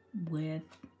with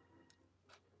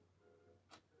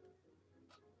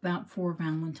that for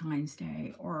Valentine's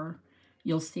Day, or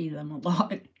you'll see them a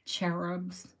lot,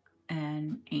 cherubs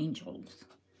and angels.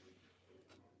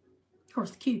 Of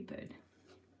course, Cupid.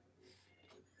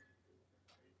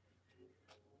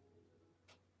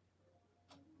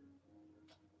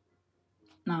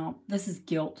 Now, this is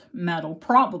gilt metal,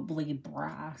 probably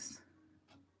brass.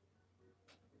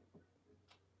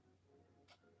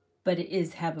 But it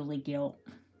is heavily gilt.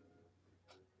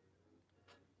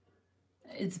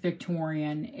 It's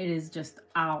Victorian. It is just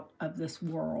out of this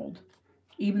world.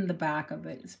 Even the back of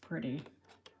it is pretty.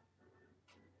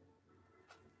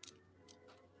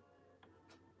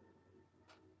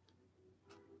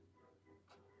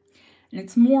 And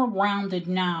it's more rounded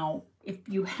now. If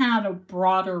you had a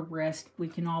broader wrist, we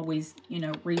can always, you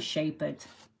know, reshape it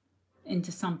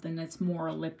into something that's more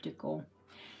elliptical.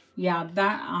 Yeah,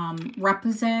 that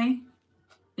repoussé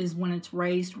is when it's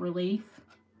raised relief.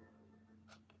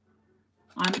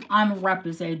 I'm a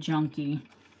repoussé junkie.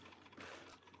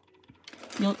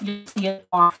 You'll see it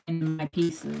often in my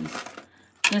pieces.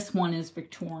 This one is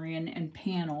Victorian and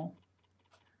panel.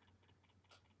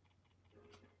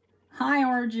 Hi,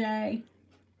 RJ.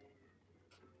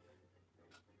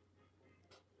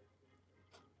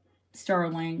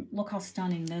 Sterling. Look how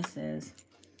stunning this is.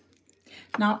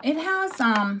 Now, it has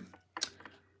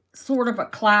sort of a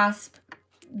clasp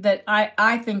that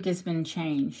I think has been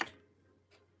changed.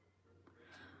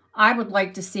 I would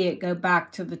like to see it go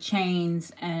back to the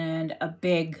chains and a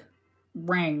big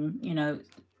ring, you know,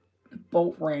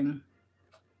 bolt ring.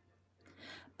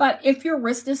 But if your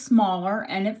wrist is smaller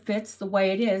and it fits the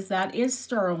way it is, that is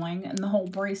sterling, and the whole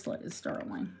bracelet is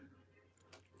sterling.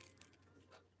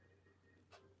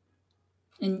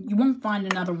 And you won't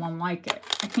find another one like it.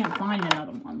 I can't find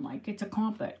another one like it to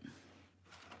comp it.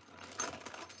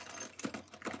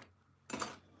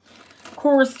 Of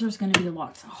course, there's going to be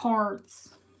lots of hearts.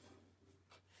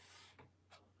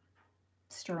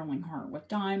 Sterling heart with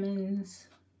diamonds.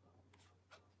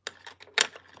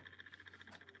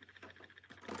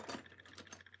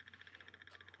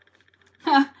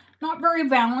 Not very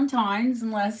Valentine's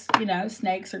unless, you know,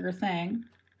 snakes are your thing.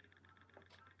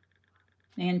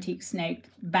 Antique snake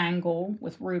bangle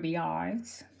with ruby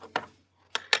eyes.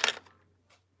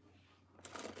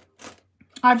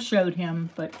 I've showed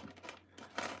him, but,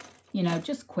 you know,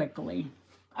 just quickly.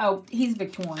 Oh, he's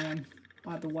Victorian,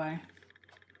 by the way.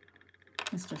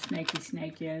 Mr. Snaky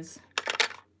Snake is.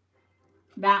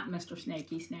 That Mr.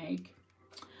 Snaky Snake.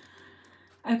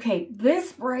 Okay,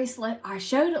 this bracelet, I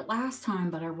showed it last time,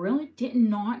 but I really did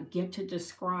not get to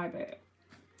describe it.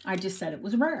 I just said it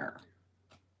was rare.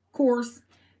 Of course,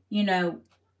 you know,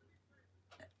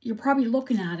 you're probably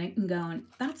looking at it and going,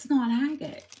 that's not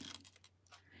agate.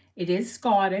 It is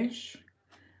Scottish.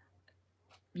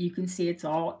 You can see it's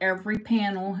all, every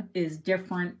panel is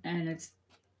different, and it's,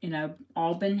 you know,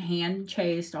 all been hand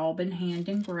chased, all been hand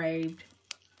engraved.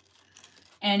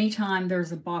 Anytime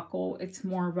there's a buckle, it's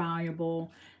more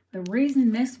valuable. The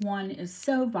reason this one is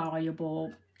so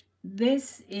valuable,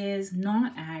 this is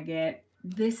not agate.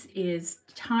 This is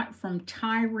from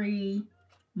Tyree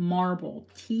marble,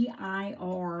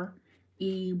 T-I-R-E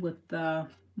with the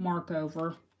mark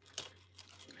over.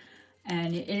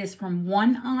 And it is from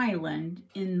one island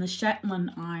in the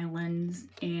Shetland Islands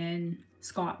in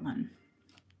Scotland,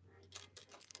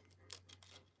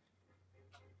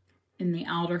 in the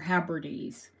Outer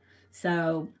Hebrides.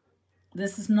 So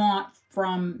this is not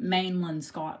from mainland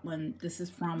Scotland. This is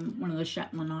from one of the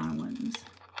Shetland Islands.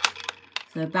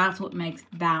 So that's what makes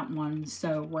that one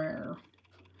so rare.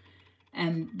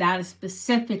 And that is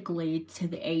specifically to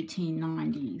the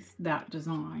 1890s, that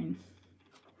design.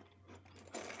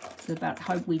 So that's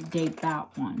how we date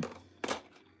that one.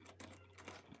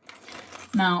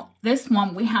 Now, this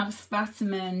one, we have a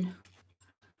specimen.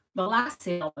 The last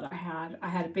sale that I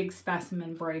had a big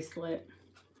specimen bracelet.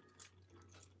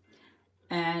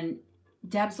 And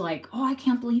Deb's like, oh, I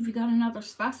can't believe you got another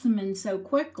specimen so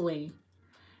quickly.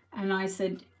 And I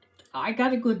said, I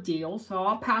got a good deal, so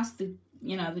I'll pass the,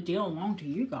 the deal along to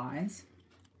you guys.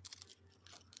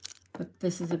 But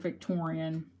this is a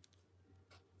Victorian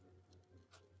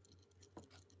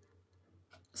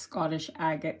Scottish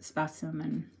agate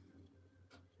specimen.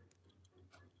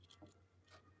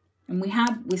 And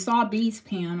we saw these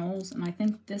panels, and I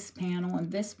think this panel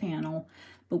and this panel,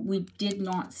 but we did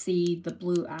not see the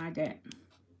blue agate.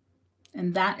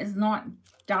 And that is not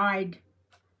dyed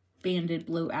banded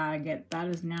blue agate. That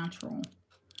is natural.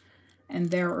 And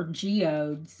there are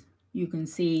geodes you can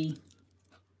see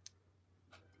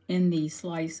in these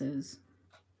slices.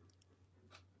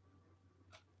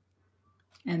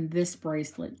 And this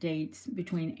bracelet dates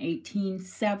between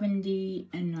 1870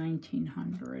 and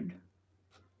 1900.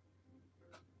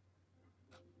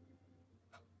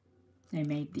 They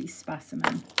made these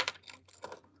specimens.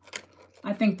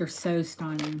 I think they're so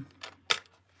stunning.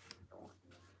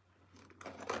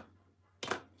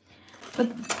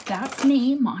 But that's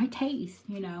me, my taste,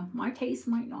 My taste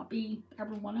might not be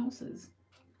everyone else's.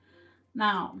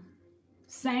 Now,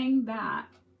 saying that,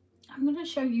 I'm going to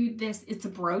show you this. It's a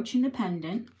brooch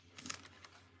independent.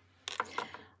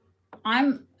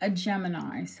 I'm a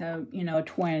Gemini, so, a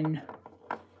twin.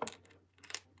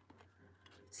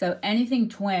 So anything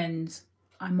twins,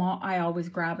 I always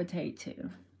gravitate to.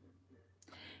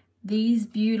 These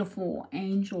beautiful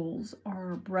angels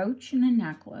are a brooch and a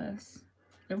necklace.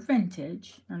 They're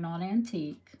vintage. They're not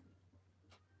antique.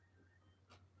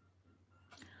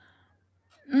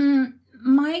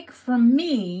 Mike, for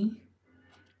me,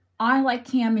 I like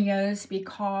cameos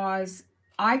because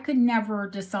I could never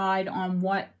decide on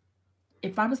what,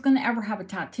 if I was going to ever have a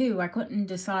tattoo, I couldn't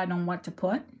decide on what to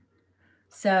put.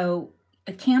 So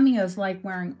a cameo is like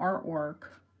wearing artwork.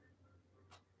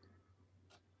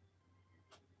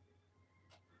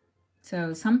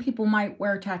 So some people might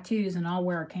wear tattoos and I'll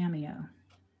wear a cameo.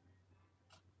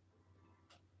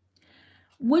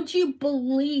 Would you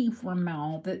believe,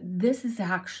 Ramel, that this is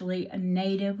actually a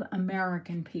Native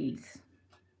American piece?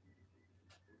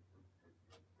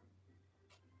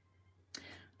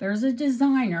 There's a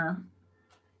designer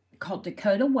called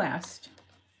Dakota West,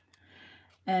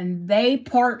 and they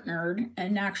partnered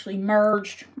and actually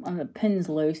merged, on the pin's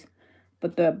loose,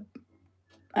 but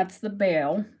that's the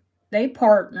bail. They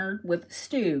partnered with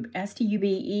Stube,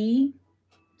 S-T-U-B-E,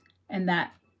 and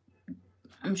that,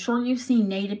 I'm sure you've seen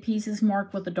native pieces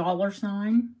marked with a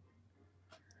 $sign.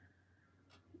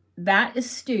 That is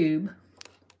Stube,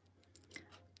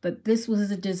 but this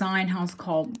was a design house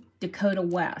called Dakota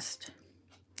West.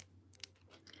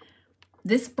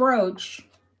 This brooch,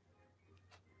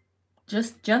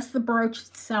 just the brooch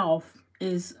itself,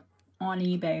 is on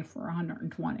eBay for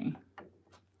 $120.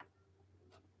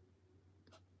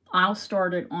 I'll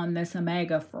start it on this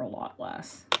Omega for a lot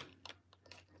less.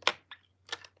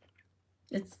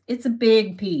 It's a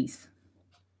big piece.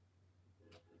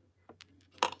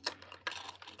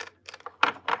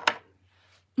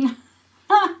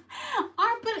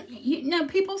 But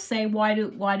people say, why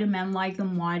do men like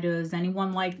them? Why does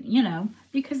anyone like,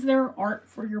 because they're art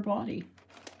for your body.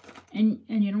 And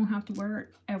you don't have to wear it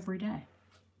every day.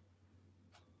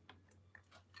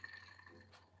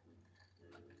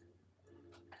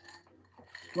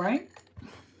 Right?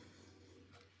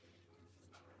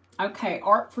 Okay,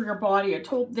 art for your body. I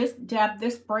told Deb,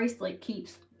 this bracelet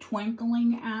keeps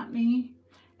twinkling at me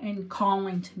and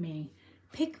calling to me.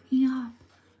 Pick me up.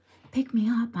 Pick me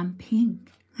up. I'm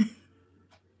pink.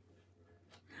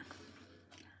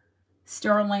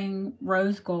 Sterling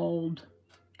rose gold.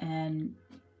 And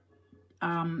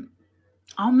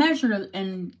I'll measure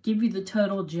and give you the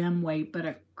total gem weight, but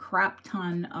a crap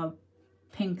ton of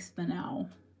pink spinel.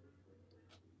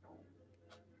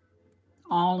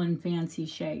 All in fancy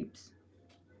shapes.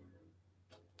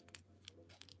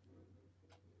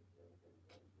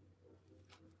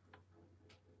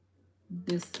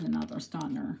 This is another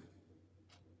stunner.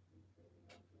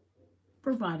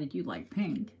 provided you like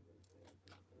pink.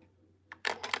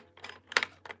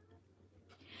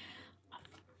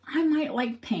 I might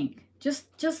like pink, just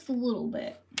a little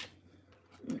bit.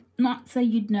 Not so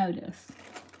you'd notice.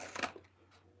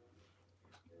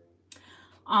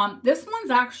 This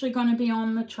one's actually going to be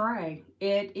on the tray.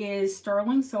 It is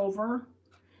sterling silver,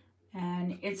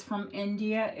 and it's from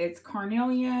India. It's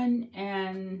carnelian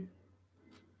and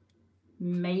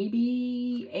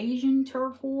maybe Asian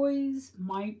turquoise.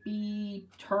 Might be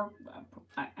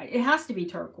it has to be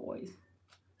turquoise.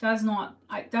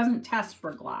 It doesn't test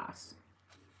for glass.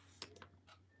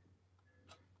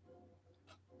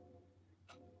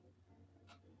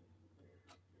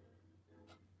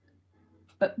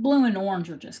 But blue and orange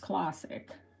are just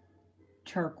classic.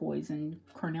 Turquoise and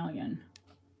carnelian.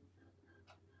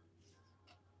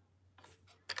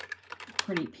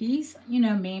 Pretty piece. You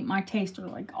know me, my tastes are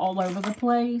like all over the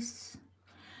place.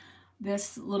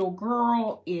 This little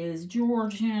girl is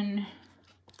Georgian.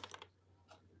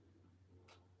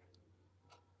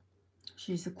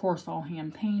 She's, of course, all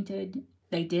hand painted.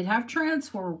 They did have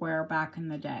transferware back in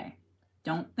the day.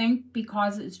 Don't think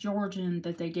because it's Georgian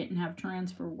that they didn't have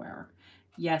transferware.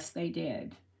 Yes, they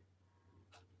did.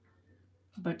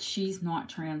 But she's not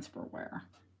transferware.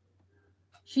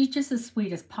 She's just as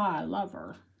sweet as pie. I love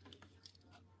her.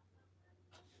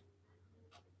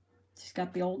 She's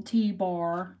got the old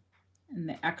T-bar and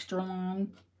the extra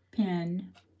long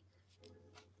pin.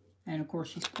 And, of course,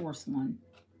 she's porcelain.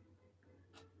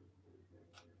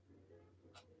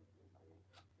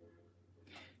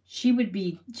 She would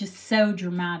be just so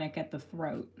dramatic at the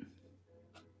throat.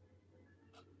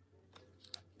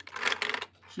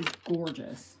 She's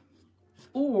gorgeous.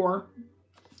 Or,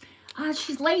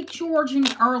 she's late Georgian,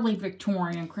 early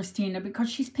Victorian, Christina, because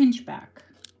she's pinchback.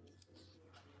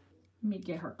 Let me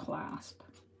get her clasp.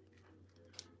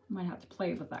 Might have to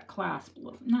play with that clasp a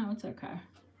little. No, it's okay.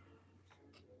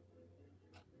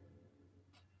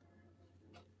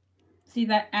 See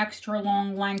that extra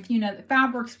long length? You know, the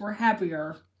fabrics were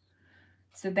heavier,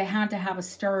 so they had to have a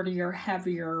sturdier,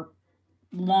 heavier,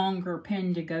 longer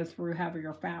pin to go through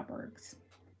heavier fabrics.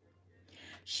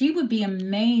 She would be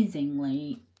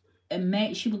amazingly,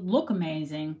 she would look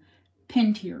amazing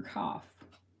pinned to your cuff.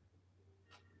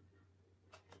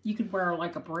 You could wear her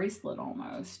like a bracelet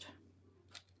almost.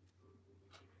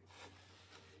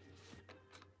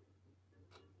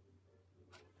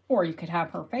 Or you could have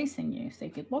her facing you so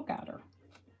you could look at her.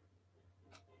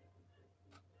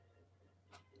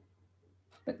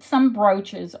 But some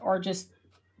brooches are just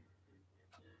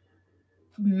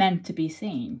meant to be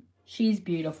seen. She's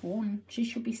beautiful and she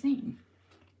should be seen.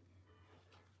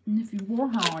 And if you wore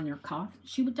her on your cuff,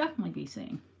 she would definitely be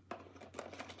seen.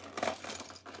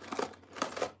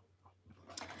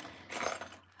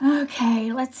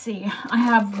 Okay, let's see. I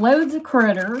have loads of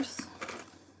critters.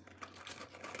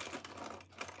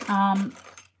 I'm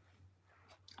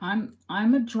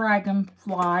a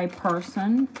dragonfly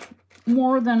person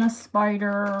more than a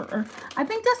spider. I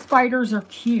think the spiders are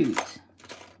cute.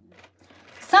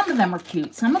 Some of them are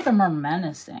cute. Some of them are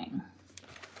menacing.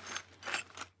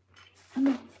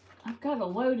 I've got a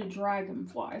load of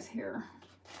dragonflies here.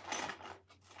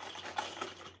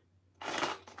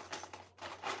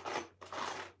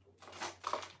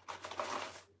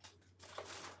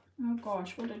 Oh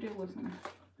gosh, what did I do with them?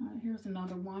 Here's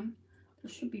another one. There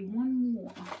should be one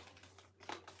more.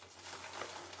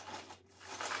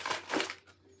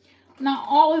 Now,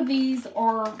 all of these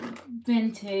are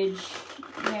vintage.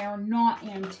 They are not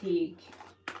antique.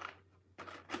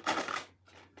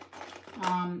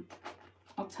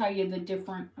 I'll tell you the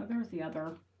different... Oh, there's the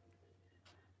other.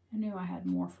 I knew I had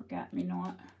more.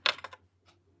 Forget-me-not.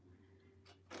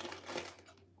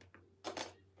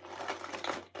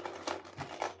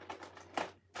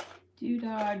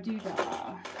 Doo-dah,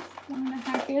 doo-dah. What in the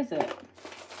heck is it?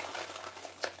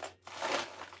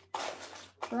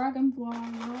 Dragonfly,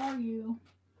 where are you?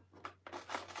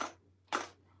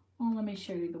 Oh, let me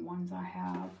show you the ones I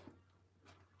have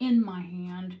in my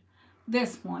hand.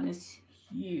 This one is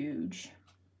huge.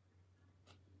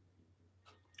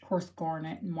 Of course,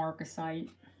 garnet and marcasite.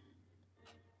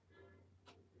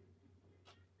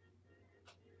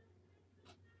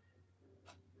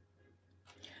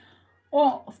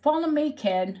 Well, follow me,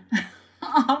 kid.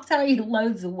 I'll tell you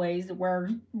loads of ways to wear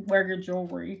your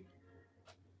jewelry.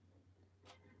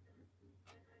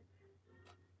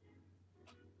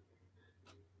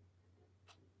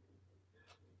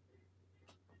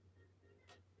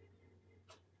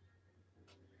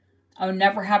 Oh,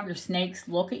 never have your snakes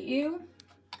look at you?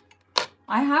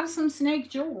 I have some snake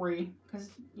jewelry because,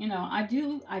 you know, I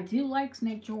do like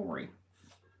snake jewelry.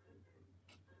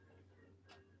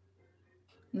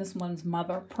 And this one's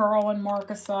mother of pearl and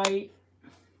marcasite.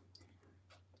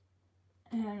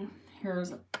 And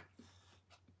here's a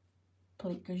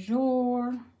plate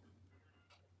gajour.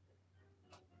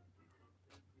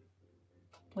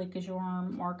 Plate gajour,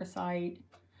 marcasite.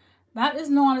 That is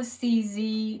not a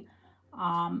CZ.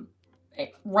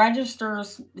 It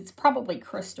registers, it's probably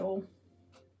crystal.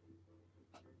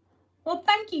 Well,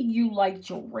 thank you, You Like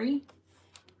Jewelry.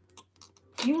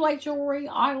 You like jewelry,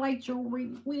 I like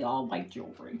jewelry, we all like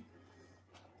jewelry.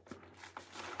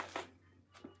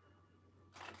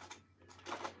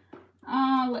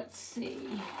 Let's see.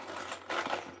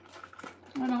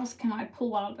 What else can I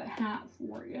pull out of the hat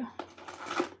for you?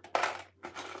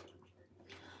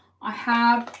 I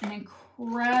have an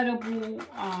incredible,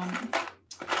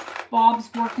 Bob's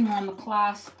working on the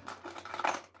clasp,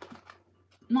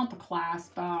 not the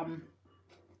clasp,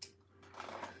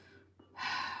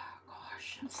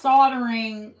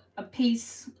 soldering a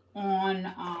piece on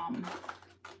an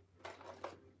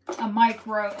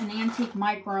antique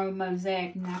micro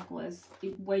mosaic necklace.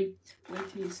 Wait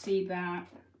till you see that,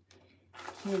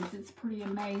 because it's pretty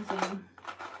amazing.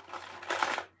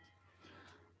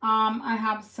 I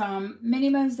have some mini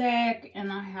mosaic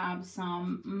and I have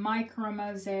some micro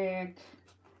mosaic.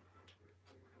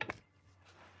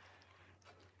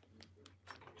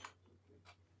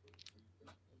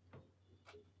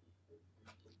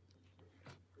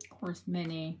 Of course,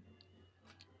 mini,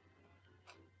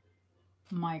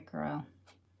 micro.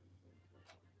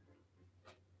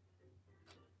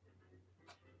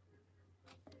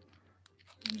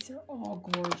 These are all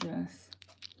gorgeous.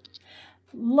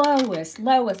 Lois,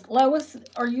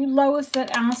 are you Lois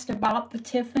that asked about the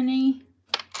Tiffany?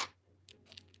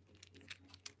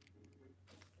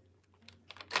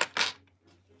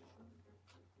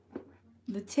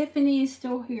 The Tiffany is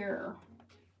still here.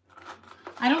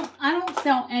 I don't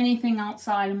sell anything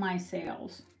outside of my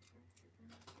sales.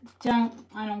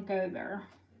 I don't go there.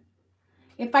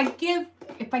 If I give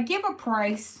a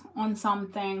price on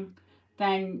something,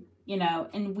 then, you know,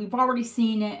 and we've already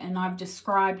seen it and I've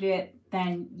described it,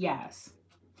 then yes.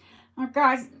 Now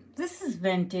guys, this is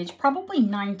vintage, probably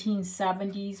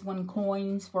 1970s when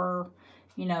coins were,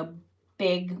 you know,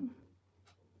 big.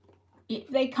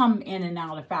 They come in and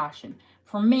out of fashion.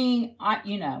 For me,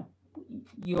 you know,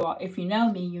 if you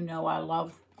know me, you know I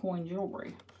love coin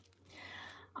jewelry.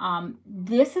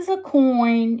 This is a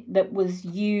coin that was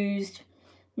used.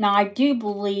 Now, I do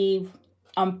believe,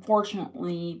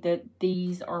 unfortunately, that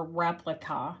these are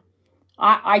replica.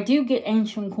 I do get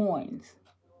ancient coins,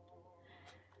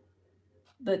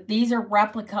 but these are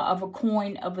replica of a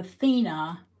coin of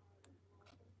Athena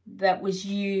that was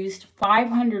used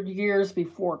 500 years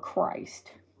before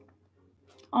Christ.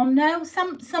 Oh no,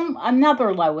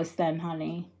 another Lois then,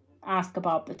 honey, ask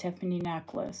about the Tiffany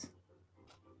necklace.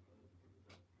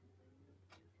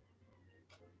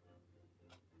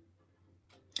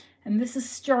 And this is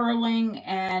sterling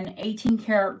and 18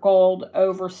 karat gold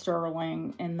over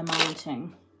sterling in the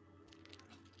mounting.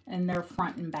 And they're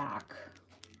front and back.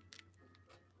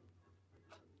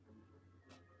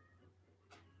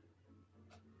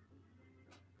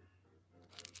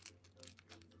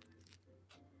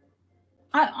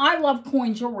 I love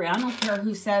coin jewelry. I don't care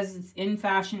who says it's in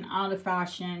fashion, out of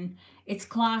fashion. It's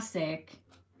classic.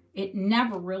 It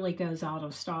never really goes out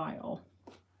of style.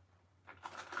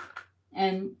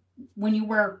 And when you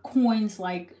wear coins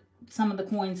like some of the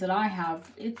coins that I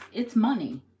have, it's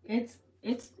money.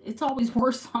 It's always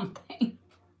worth something.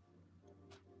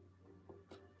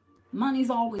 Money's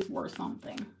always worth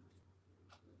something.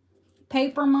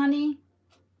 Paper money,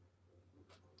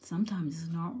 sometimes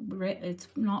it's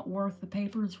not worth the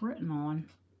paper it's written on.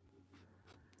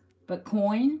 But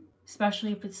coin,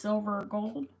 especially if it's silver or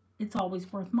gold, it's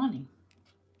always worth money.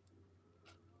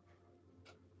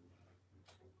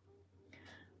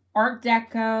 Art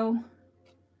Deco,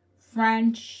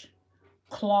 French,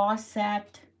 claw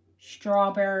set,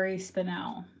 strawberry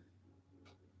spinel.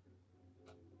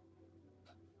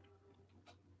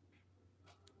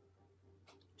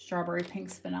 Strawberry pink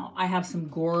spinel. I have some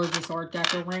gorgeous Art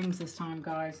Deco rings this time,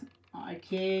 guys. I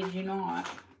kid you not.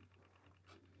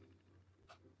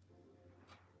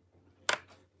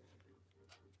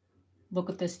 Look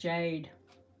at this jade.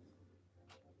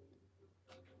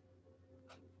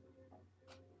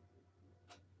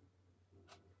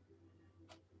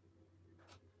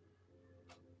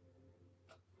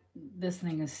 This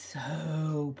thing is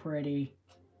so pretty.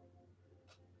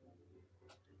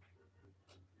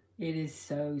 It is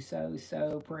so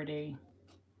pretty.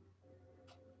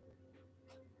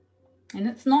 And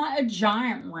it's not a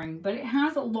giant ring, but it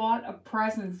has a lot of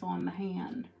presence on the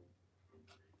hand.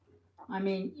 I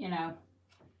mean, you know,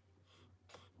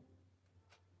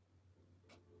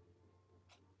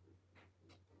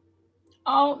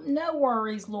 Oh, no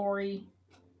worries, Lori.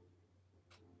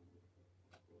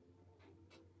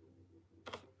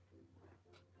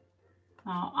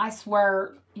 I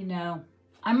swear, you know,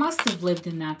 I must have lived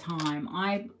in that time.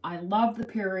 I love the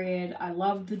period. I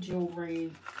love the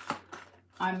jewelry.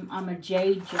 I'm a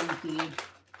jade junkie.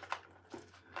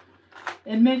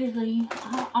 Admittedly,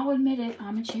 I'll admit it,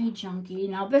 I'm a jade junkie.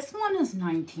 Now this one is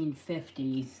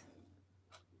 1950s.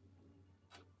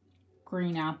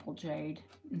 Green apple jade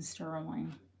in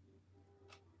sterling.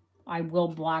 I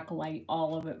will blacklight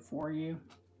all of it for you.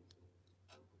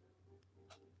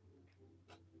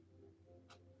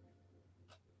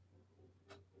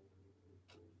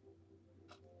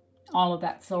 All of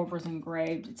that silver's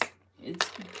engraved.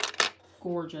 It's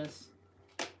gorgeous.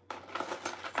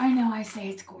 I know I say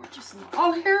it's gorgeous.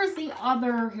 Oh, here's the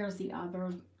other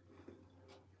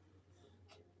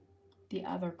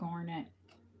garnet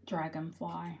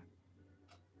dragonfly.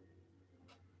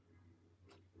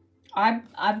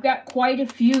 I've got quite a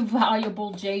few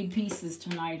valuable jade pieces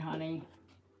tonight, honey.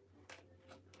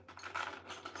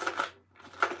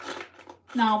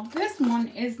 Now, this one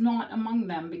is not among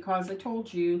them because I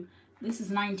told you this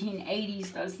is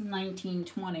 1980s, that's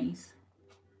 1920s.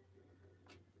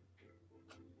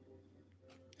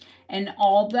 And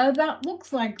although that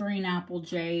looks like green apple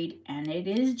jade, and it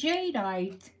is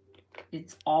jadeite,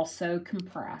 it's also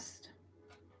compressed.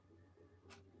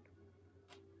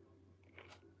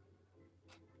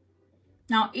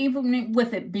 Now, even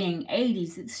with it being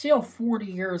 80s, it's still 40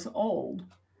 years old.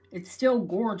 It's still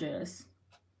gorgeous.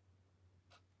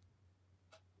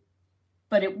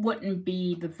 But it wouldn't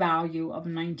be the value of a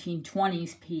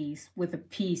 1920s piece with a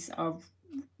piece of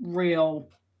real,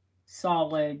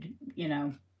 solid, you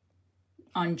know,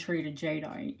 untreated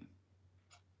jadeite.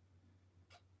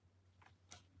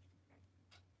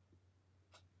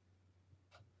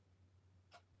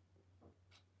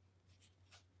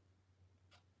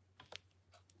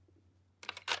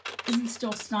 Is it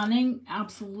still stunning?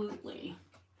 Absolutely.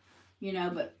 You know,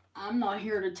 but I'm not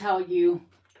here to tell you,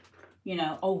 you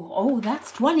know, oh,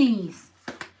 that's 20s.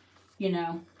 You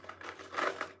know,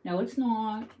 no, it's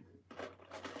not.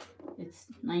 It's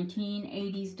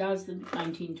 1980s does the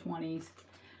 1920s.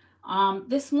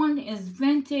 This one is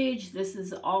vintage. This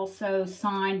is also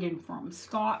signed and from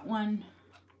Scotland.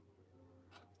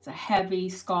 It's a heavy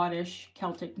Scottish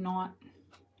Celtic knot.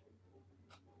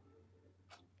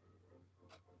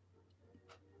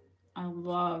 I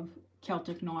love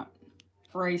Celtic knot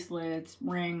bracelets,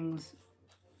 rings,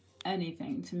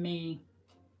 anything. To me,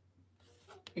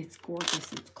 it's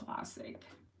gorgeous. It's classic.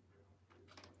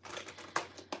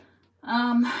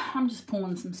 I'm just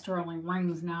pulling some sterling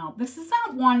rings now. This is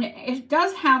that one. It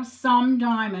does have some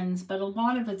diamonds, but a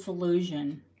lot of it's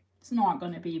illusion. It's not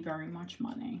going to be very much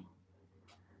money.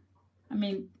 I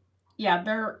mean, yeah,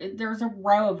 there's a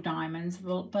row of diamonds,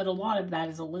 but a lot of that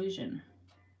is illusion.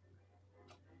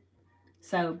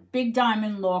 So, big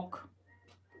diamond look,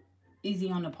 easy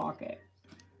on the pocket.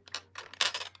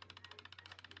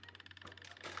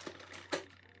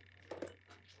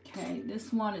 Okay,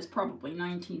 this one is probably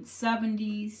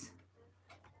 1970s.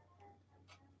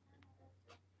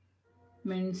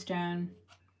 Moonstone,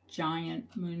 giant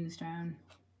moonstone.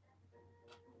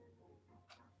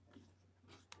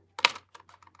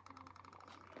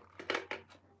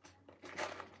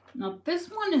 Now this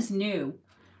one is new.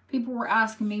 People were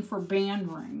asking me for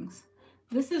band rings.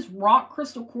 This is rock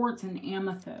crystal quartz and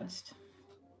amethyst.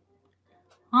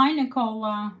 Hi,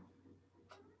 Nicola.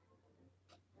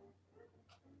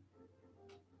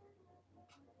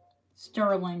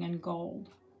 Sterling and gold.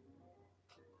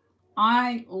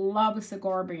 I love a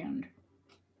cigar band.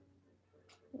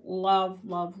 Love,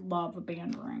 love, love a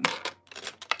band ring.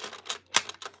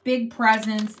 Big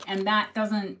presence, and that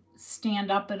doesn't stand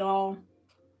up at all.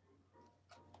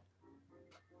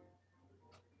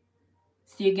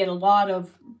 So you get a lot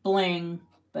of bling,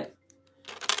 but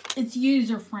it's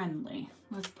user-friendly.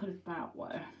 Let's put it that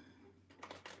way.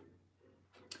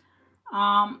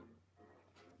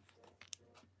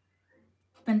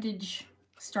 Vintage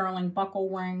sterling buckle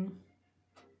ring.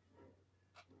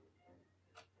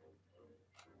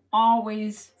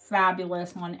 Always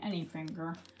fabulous on any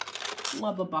finger.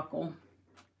 Love a buckle.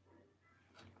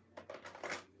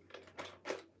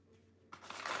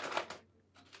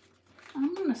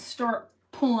 I'm going to start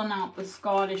pulling out the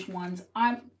Scottish ones.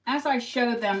 As I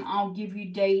show them, I'll give you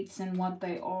dates and what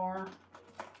they are.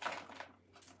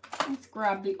 Let's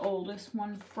grab the oldest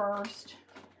one first.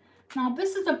 Now,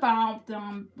 this is about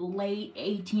the late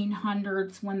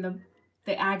 1800s when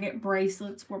the agate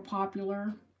bracelets were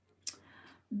popular.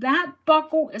 That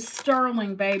buckle is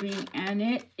sterling, baby, and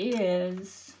it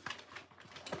is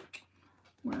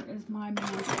Where is my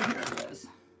mantle? Here it is.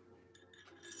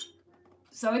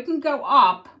 So it can go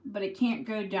up, but it can't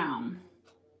go down.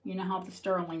 You know how the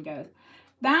sterling goes.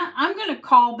 That, I'm going to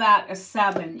call that a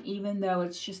 7, even though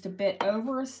it's just a bit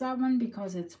over a 7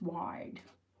 because it's wide.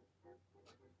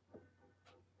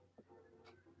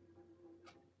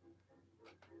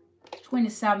 Between a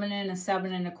 7 and a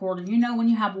 7 1/4. You know, when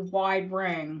you have a wide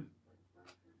ring,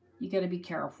 you got to be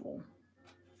careful.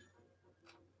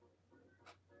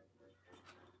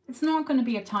 It's not going to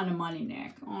be a ton of money,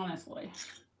 Nick, honestly.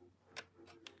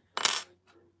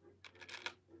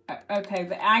 Okay,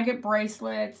 the agate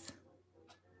bracelets.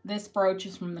 This brooch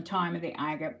is from the time of the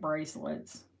agate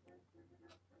bracelets.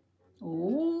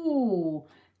 Ooh,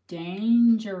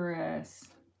 dangerous.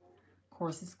 Of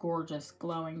course, it's gorgeous,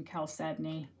 glowing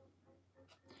chalcedony.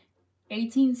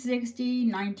 1860,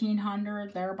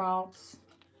 1900, thereabouts.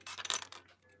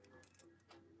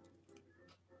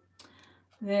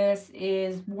 This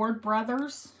is Ward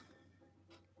Brothers,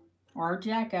 Art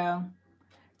Deco,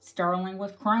 sterling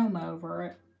with chrome over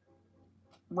it,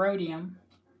 rhodium,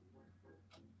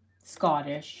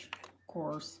 Scottish, of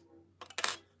course,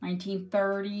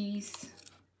 1930s.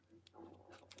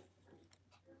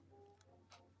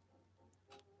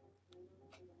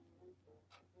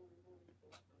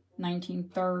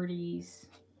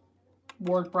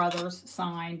 Ward Brothers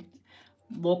signed.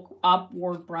 Look up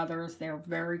Ward Brothers. They're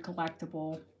very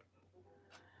collectible.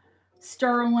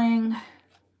 Sterling.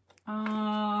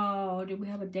 Oh, do we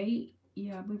have a date?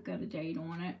 Yeah, we've got a date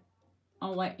on it.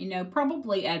 I'll let you know.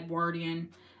 Probably Edwardian.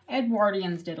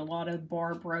 Edwardians did a lot of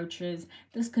bar brooches.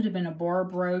 This could have been a bar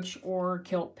brooch or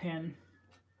kilt pin.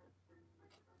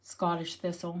 Scottish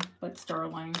thistle, but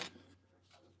sterling.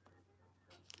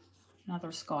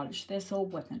 Another Scottish thistle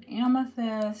with an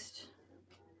amethyst.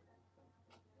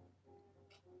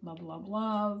 Love, love,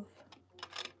 love.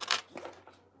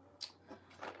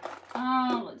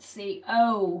 Let's see.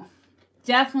 Oh,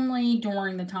 definitely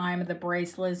during the time of the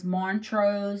bracelets,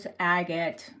 Montrose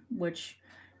agate, which,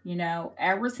 you know,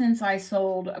 ever since I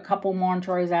sold a couple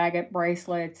Montrose agate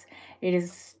bracelets,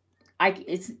 it's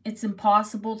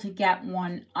impossible to get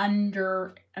one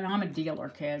under, and I'm a dealer,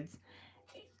 kids.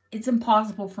 It's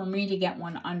impossible for me to get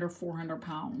one under 400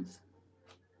 pounds.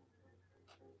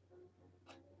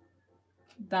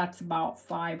 That's about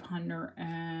 $520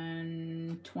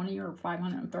 or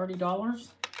 $530.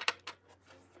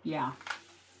 Yeah,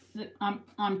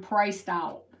 I'm priced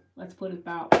out. Let's put it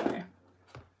that way.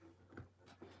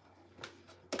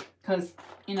 Because,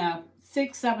 you know,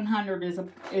 $600-700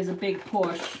 is a big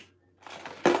push.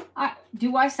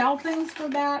 Do I sell things for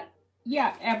that?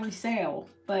 Yeah, every sale.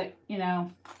 But, you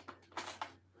know,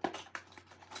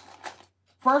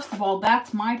 first of all,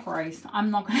 that's my price.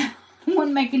 I'm not gonna I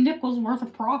wouldn't make a nickel's worth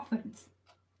of profits.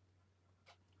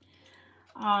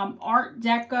 Art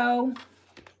Deco.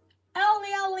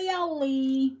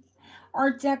 Ellie.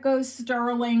 Art Deco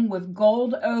sterling with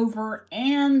gold over,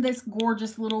 and this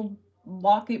gorgeous little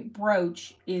locket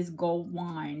brooch is gold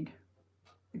lined.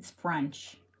 It's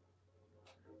French.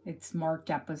 It's Marc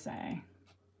Deposé.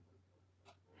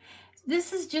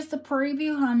 This is just a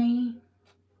preview, honey.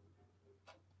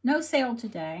 No sale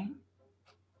today.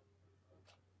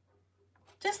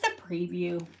 Just a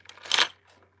preview.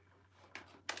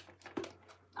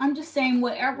 I'm just saying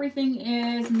what everything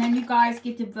is, and then you guys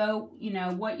get to vote, you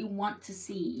know, what you want to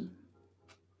see.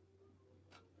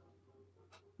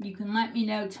 You can let me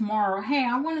know tomorrow, hey,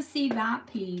 I want to see that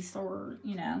piece, or,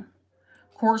 you know,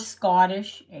 of course,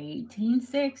 Scottish,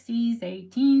 1860s,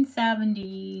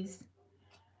 1870s,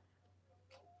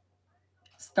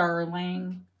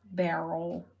 sterling,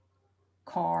 beryl,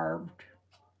 carved,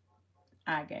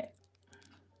 agate.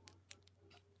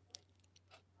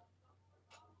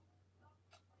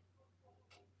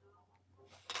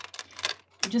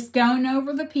 Just going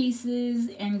over the pieces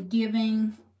and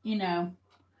giving, you know,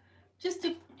 just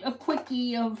a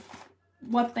quickie of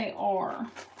what they are.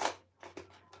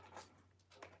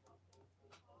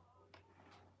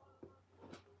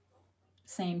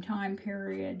 Same time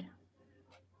period.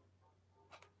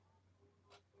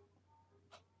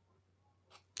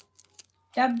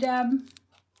 Dub.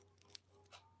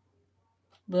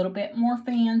 Little bit more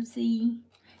fancy.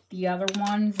 The other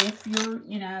ones, if you're,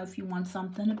 you know, if you want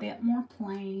something a bit more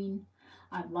plain.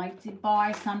 I'd like to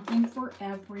buy something for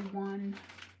everyone.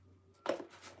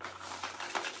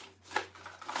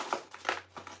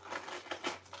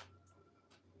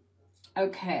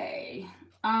 Okay.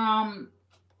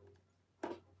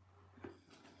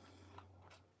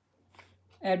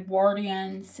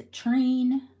 Edwardian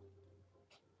citrine.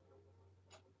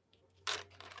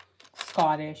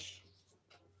 Scottish.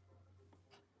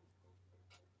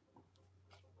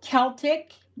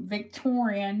 Celtic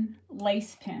Victorian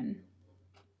lace pin.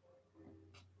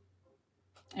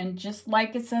 And just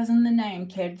like it says in the name,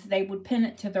 kids, they would pin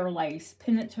it to their lace.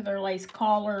 Pin it to their lace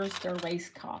collars, their lace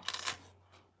cuffs.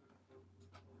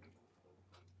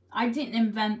 I didn't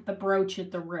invent the brooch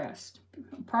at the wrist.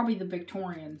 Probably the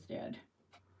Victorians did.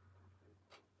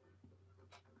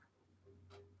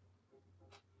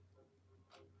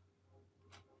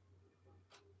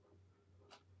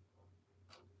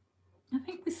 I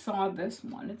think we saw this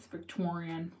one. It's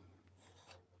Victorian.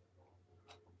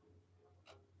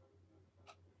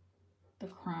 The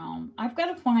crown. I've got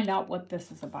to find out what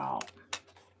this is about.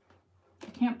 I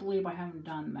can't believe I haven't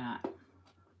done that.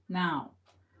 Now,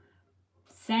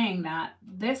 saying that,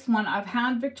 this one, I've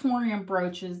had Victorian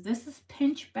brooches. This is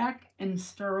pinchbeck and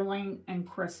sterling and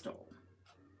crystal.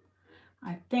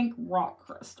 I think rock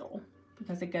crystal,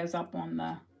 because it goes up on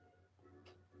the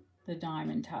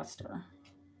diamond tester.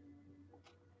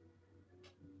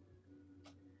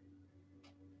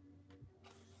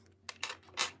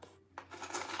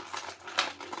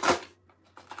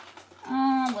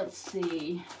 Let's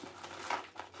see.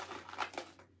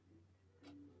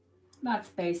 That's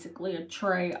basically a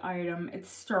tray item.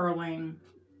 It's sterling.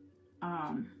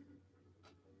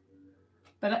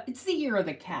 But it's the year of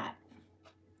the cat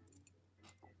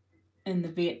in the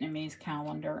Vietnamese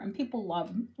calendar. And people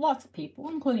love, lots of people,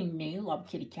 including me, love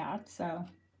kitty cats. So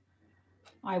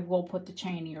I will put the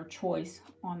chain of your choice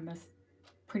on this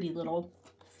pretty little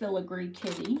filigree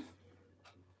kitty.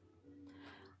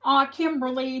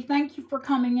 Kimberly, thank you for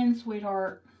coming in,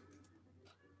 sweetheart.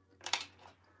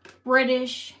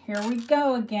 British, here we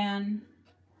go again.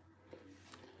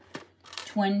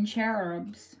 Twin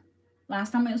cherubs.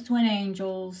 Last time it was twin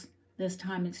angels. This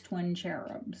time it's twin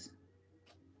cherubs.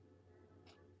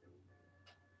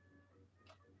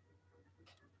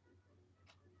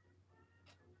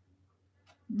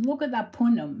 Look at that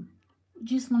punum. You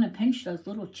just want to pinch those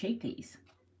little cheekies.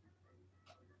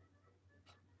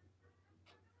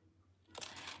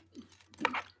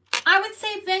 I would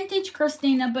say vintage,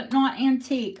 Christina, but not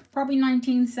antique. Probably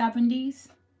 1970s.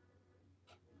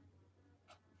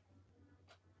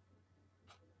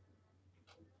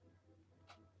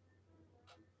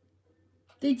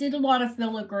 They did a lot of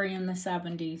filigree in the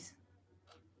 70s.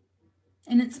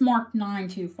 And it's marked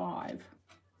 925.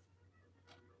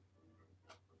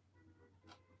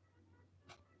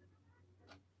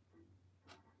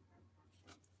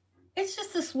 It's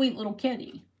just a sweet little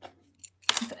kitty.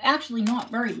 It's actually not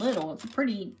very little. It's a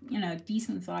pretty,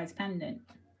 decent sized pendant.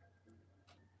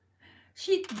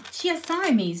 She has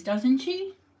Siamese, doesn't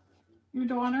she? Your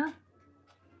daughter?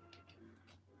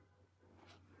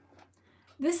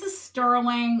 This is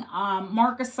sterling,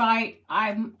 marcasite.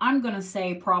 I'm gonna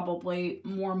say probably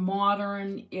more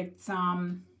modern. It's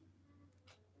what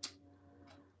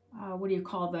do you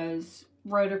call those?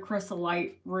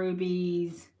 Rhodochrysolite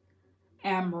rubies,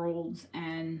 emeralds,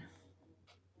 and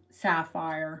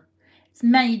sapphire. It's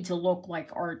made to look like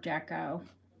Art Deco.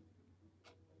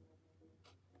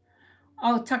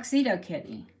 Oh, Tuxedo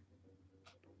Kitty.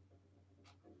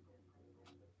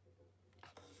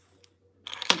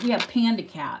 We have Panda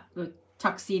Cat, the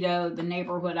Tuxedo, the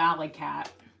neighborhood alley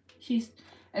cat. She's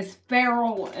as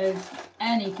feral as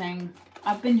anything.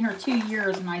 I've been here 2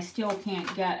 years and I still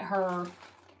can't get her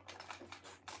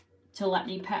to let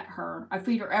me pet her. I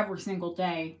feed her every single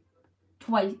day,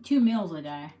 2 meals a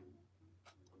day.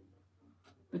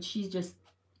 But she's just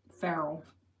feral.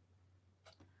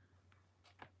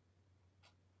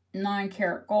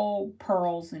 9-karat gold,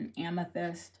 pearls, and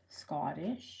amethyst,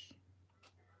 Scottish,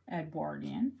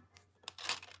 Edwardian.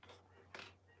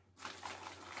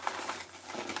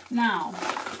 Now,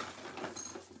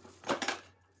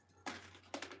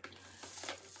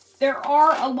 there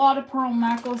are a lot of pearl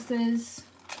necklaces.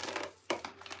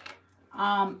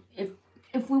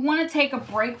 If we want to take a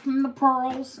break from the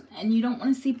pearls and you don't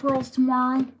want to see pearls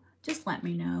tomorrow, just let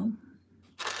me know.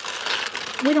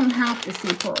 We don't have to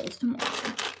see pearls tomorrow.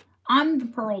 I'm the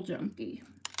pearl junkie.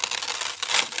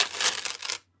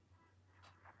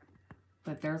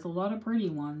 But there's a lot of pretty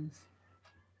ones.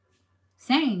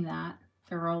 Saying that,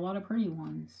 there are a lot of pretty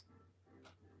ones.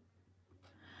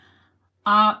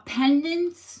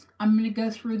 Pendants, I'm going to go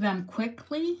through them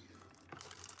quickly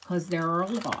because there are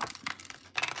a lot.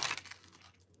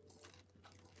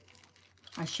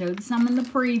 I showed some in the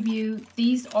preview.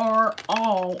 These are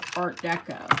all Art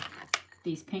Deco,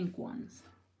 these pink ones.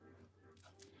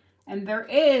 And there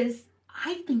is,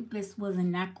 I think this was a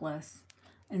necklace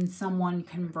and someone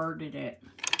converted it.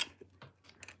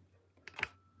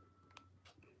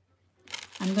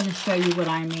 I'm going to show you what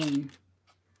I mean.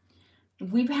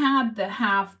 We've had the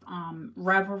half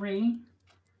Reverie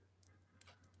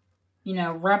You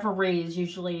know, Reverie is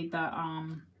usually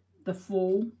the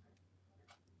full.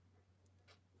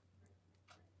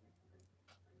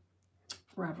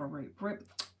 Reverie.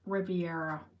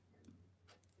 Riviera.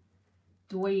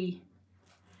 Doi.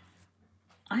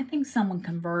 I think someone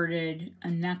converted a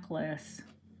necklace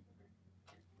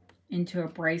into a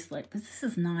bracelet because this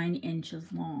is 9 inches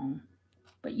long.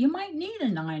 But you might need a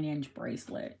 9-inch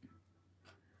bracelet.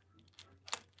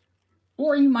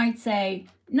 Or you might say,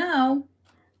 no,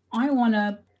 I want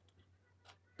to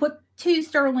put 2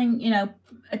 sterling,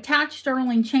 attach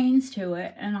sterling chains to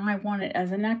it, and I want it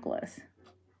as a necklace.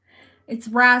 It's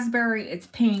raspberry, it's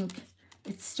pink,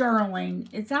 it's sterling.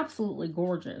 It's absolutely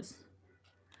gorgeous.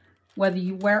 Whether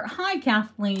you wear it, hi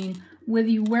Kathleen, whether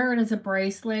you wear it as a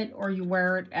bracelet or you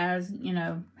wear it as,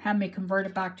 have me convert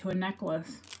it back to a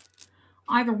necklace.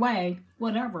 Either way,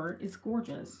 whatever, it's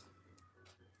gorgeous.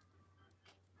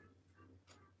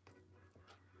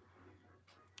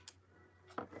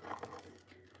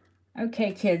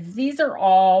 Okay, kids, these are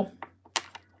all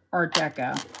Art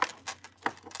Deco.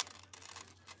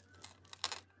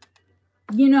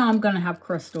 You know I'm going to have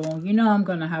crystal. You know I'm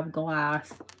going to have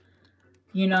glass.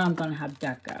 You know I'm going to have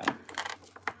deco.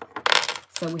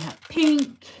 So we have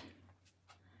pink.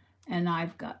 And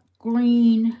I've got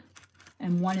green.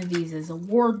 And one of these is a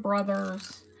Ward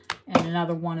Brothers. And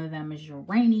another one of them is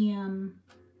uranium.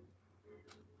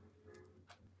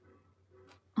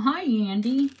 Hi,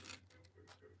 Andy.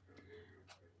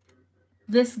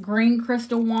 This green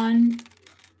crystal one,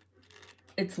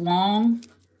 it's long.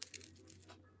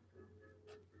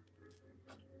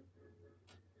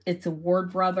 It's a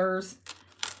Ward Brothers.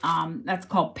 That's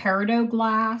called Peridot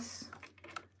glass.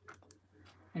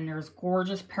 And there's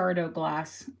gorgeous Peridot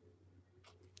glass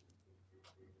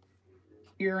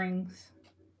earrings.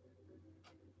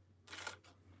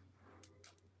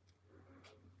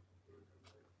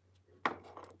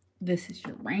 This is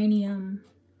uranium.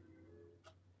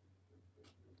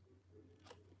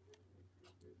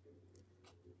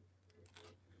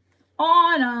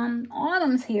 Autumn.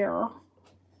 Autumn's here.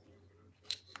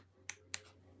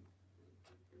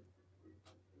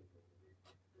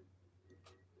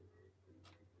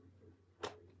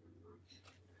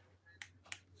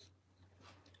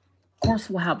 Of course,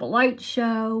 we'll have a light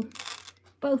show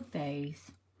both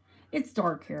days. It's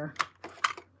dark here.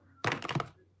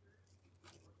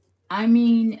 I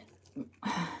mean,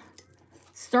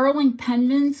 sterling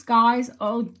pendants, guys.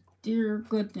 Oh dear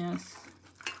goodness.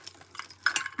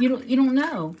 You don't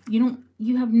know.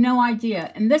 You have no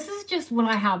idea. And this is just what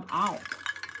I have out.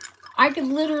 I could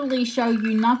literally show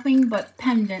you nothing but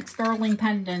pendants, sterling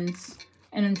pendants,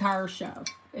 an entire show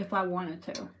if I wanted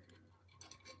to.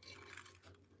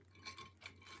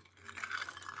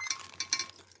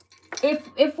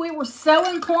 If we were so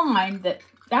inclined that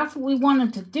that's what we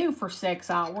wanted to do for 6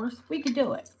 hours, we could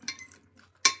do it.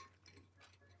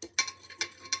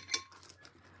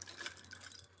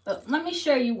 But let me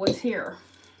show you what's here.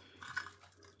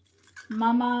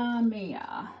 Mamma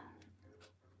mia.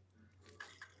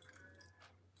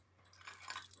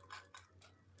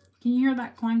 Can you hear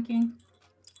that clanking?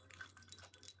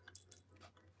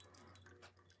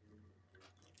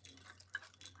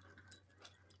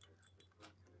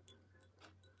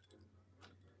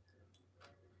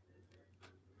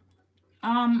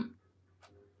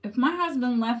 If my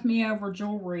husband left me over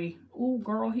jewelry, oh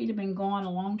girl, he'd have been gone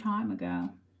a long time ago.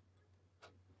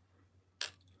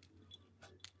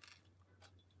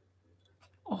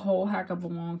 A whole heck of a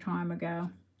long time ago.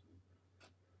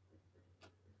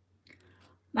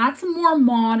 That's a more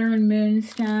modern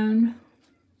moonstone.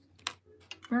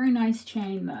 Very nice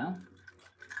chain though.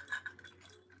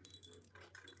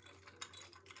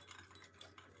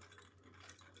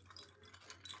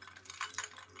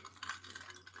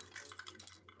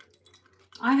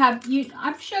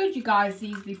 I've showed you guys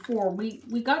these before.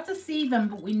 We got to see them,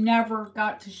 but we never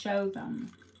got to show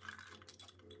them.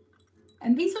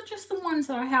 And these are just the ones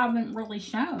that I haven't really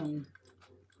shown.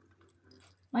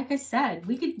 Like I said,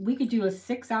 we could do a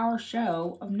 6-hour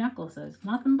show of necklaces.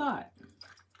 Nothing but.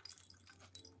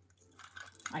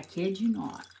 I kid you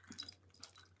not.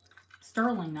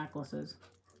 Sterling necklaces.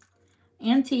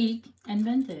 Antique and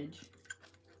vintage.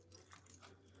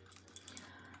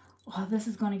 Oh, this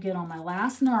is going to get on my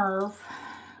last nerve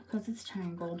because it's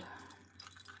tangled.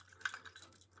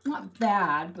 Not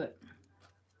bad, but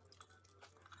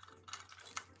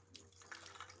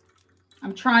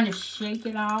I'm trying to shake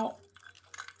it out.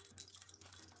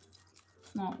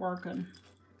 It's not working.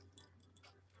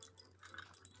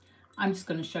 I'm just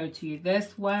going to show it to you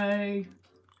this way.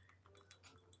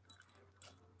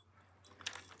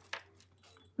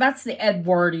 That's the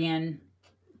Edwardian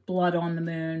Blood on the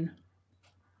Moon.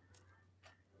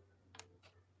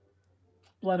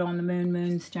 Blood on the Moon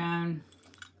Moonstone.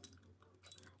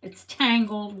 It's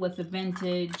tangled with the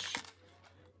vintage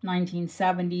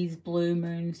 1970s blue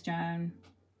moonstone.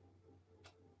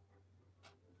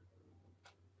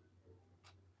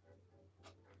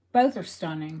 Both are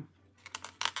stunning.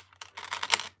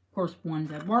 Of course,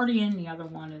 one's Edwardian, the other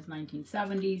one is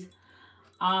 1970s.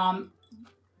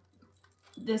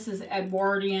 This is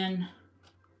Edwardian.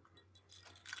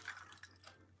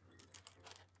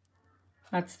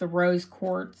 That's the rose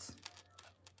quartz.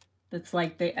 That's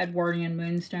like the Edwardian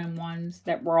moonstone ones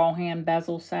that were all hand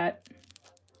bezel set.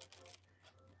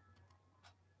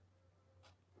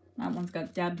 That one's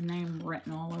got Deb's name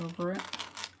written all over it.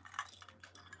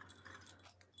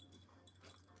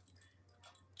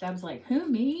 Deb's like, who,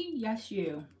 me? Yes,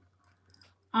 you.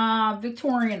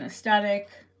 Victorian aesthetic.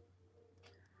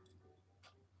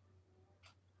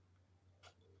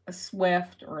 A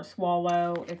swift or a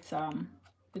swallow. It's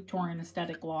Victorian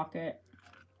aesthetic locket.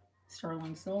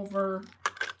 Sterling silver.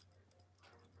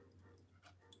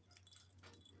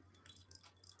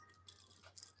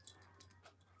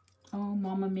 Oh,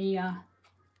 Mamma Mia.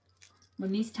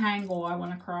 When these tangle, I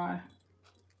want to cry.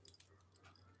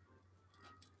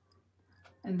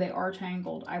 And they are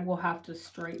tangled. I will have to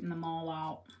straighten them all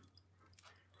out.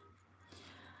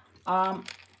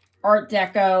 Art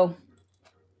Deco.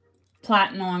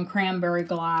 Platinum cranberry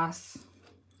glass.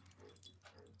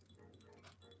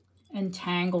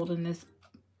 Entangled in this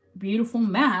beautiful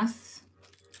mess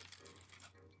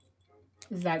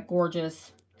is that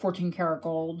gorgeous 14 karat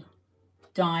gold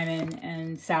diamond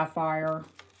and sapphire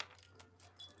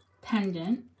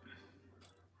pendant.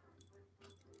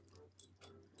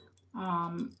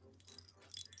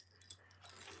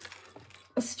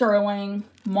 A sterling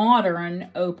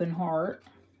modern open heart.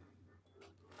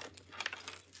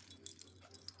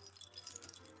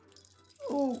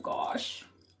 Oh gosh.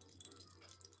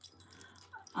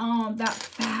 That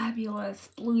fabulous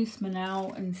blue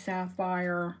spinel and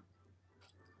sapphire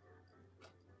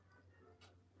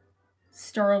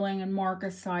sterling and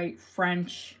marcasite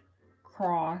French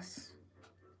cross.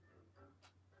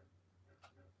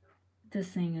 This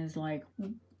thing is like,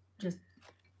 just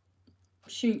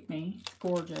shoot me. It's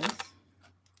gorgeous.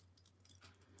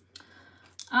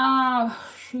 Oh,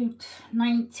 shoot.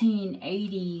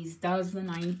 1980s does the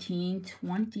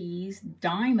 1920s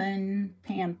diamond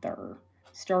panther.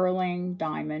 Sterling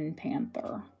diamond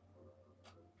panther.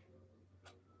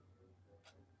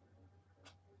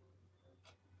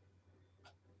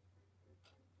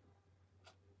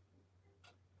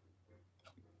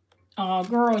 Oh,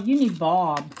 girl, you need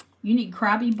Bob. You need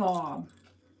Crabby Bob.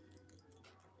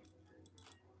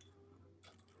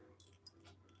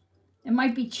 It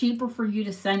might be cheaper for you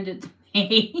to send it to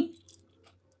me.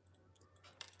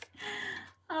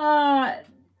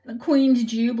 The Queen's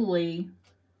Jubilee.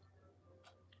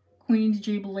 Queen's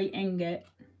Jubilee ingot.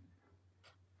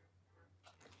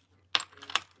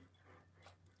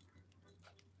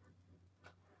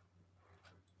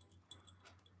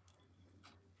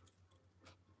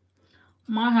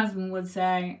 My husband would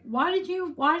say, why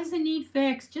does it need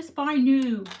fixed? Just buy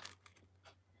new.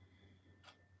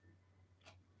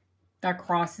 That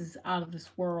cross is out of this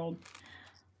world.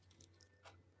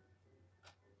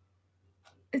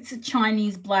 It's a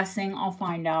Chinese blessing. I'll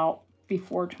find out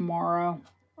before tomorrow.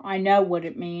 I know what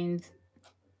it means.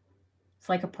 It's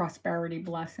like a prosperity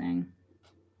blessing.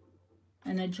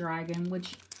 And a dragon,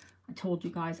 which I told you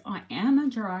guys I am a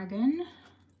dragon.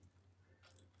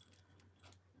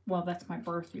 Well, that's my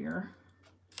birth year.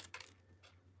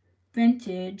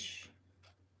 Vintage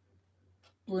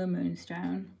blue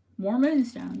moonstone. More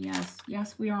moonstone, yes.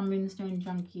 Yes, we are moonstone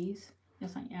junkies.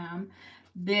 Yes, I am.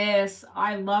 This,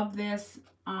 I love this.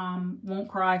 Won't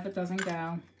cry if it doesn't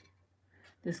go.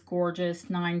 This gorgeous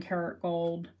 9 karat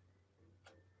gold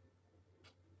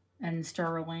and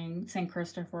sterling St.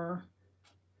 Christopher.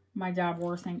 My dad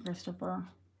wore St. Christopher.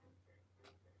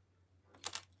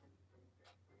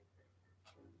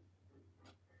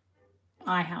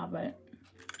 I have it,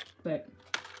 but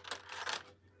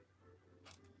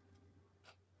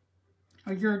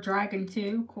oh, you're a dragon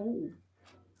too? Cool.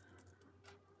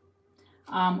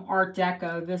 Art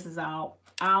Deco. This is out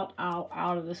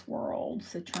of this world.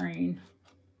 Citrine.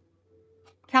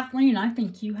 Kathleen, I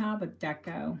think you have a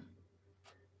Deco.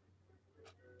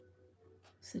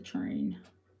 Citrine.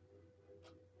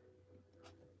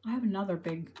 I have another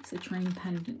big citrine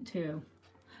pendant too.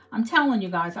 I'm telling you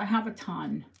guys, I have a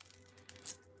ton.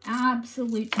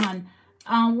 Absolute ton.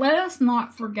 Let us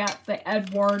not forget the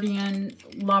Edwardian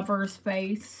Lover's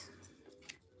Face,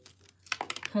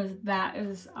 because that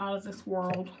is out of this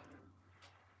world.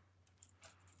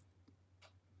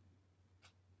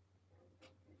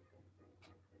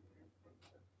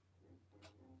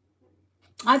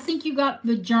 I think you got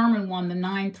the German one, the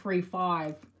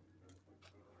 935.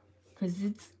 Because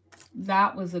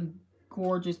that was a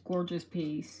gorgeous, gorgeous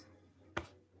piece.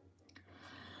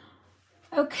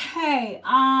 Okay,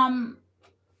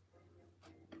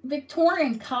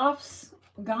 Victorian cuffs,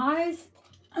 guys.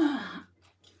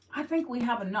 I think we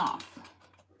have enough.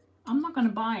 I'm not going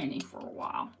to buy any for a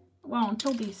while. Well,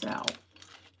 until these sell.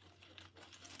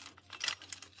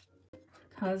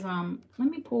 Because, let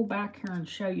me pull back here and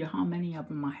show you how many of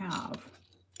them I have.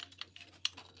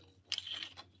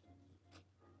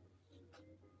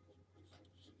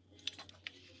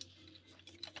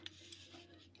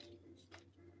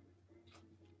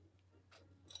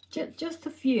 Just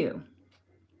a few.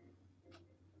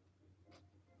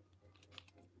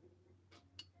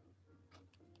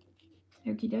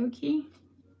 Okie dokie.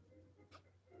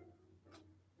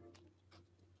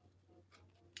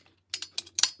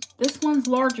 This one's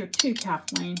larger too,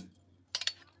 Kathleen.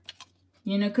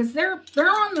 You know, because they're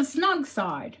on the snug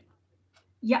side.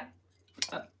 Yep.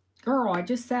 Girl, I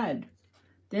just said.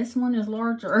 This one is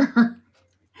larger.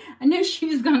 I knew she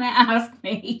was going to ask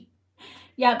me.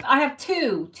 Yeah, I have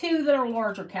two that are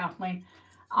larger, Kathleen.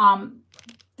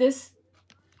 This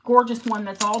gorgeous one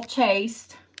that's all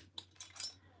chased.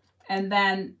 And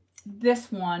then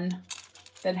this one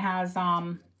that has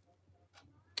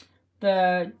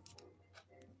the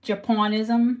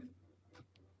Japonism.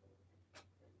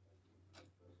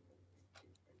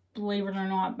 Believe it or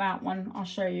not, that one, I'll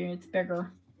show you, it's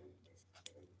bigger.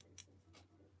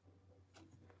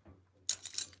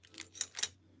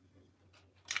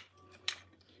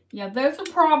 Yeah, those are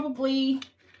probably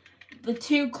the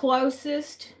two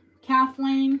closest,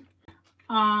 Kathleen.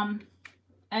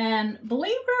 And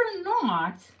believe it or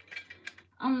not,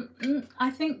 I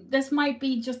think this might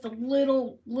be just a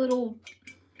little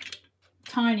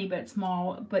tiny bit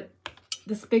small, but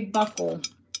this big buckle.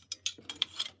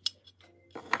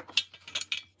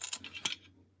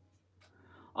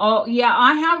 Oh, yeah,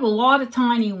 I have a lot of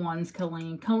tiny ones,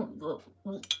 Colleen.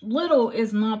 Little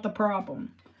is not the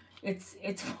problem.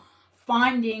 It's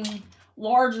finding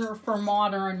larger for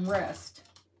modern wrist.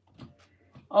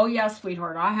 Oh, yes,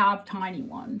 sweetheart, I have tiny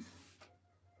ones.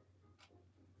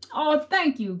 Oh,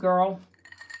 thank you, girl.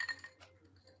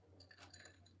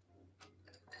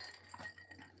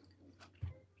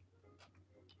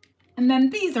 And then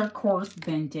these are, of course,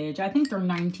 vintage. I think they're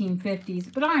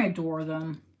 1950s, but I adore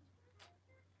them.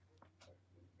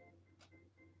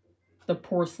 The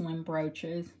porcelain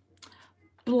brooches.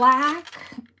 Black.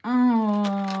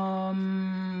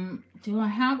 Do I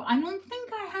have? I don't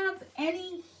think I have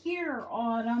any here,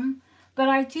 Autumn, but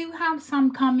I do have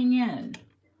some coming in.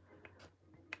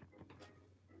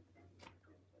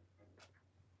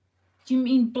 Do you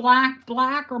mean black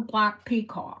or black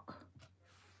peacock?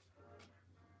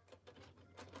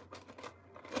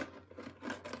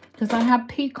 Because I have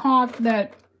peacock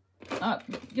that,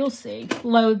 you'll see,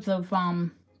 loads of, oh,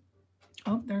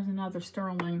 there's another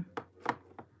sterling.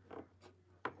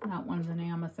 That one's an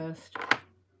amethyst.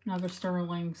 Another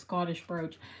sterling Scottish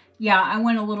brooch. Yeah, I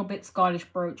went a little bit Scottish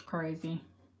brooch crazy.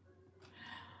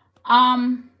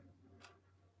 I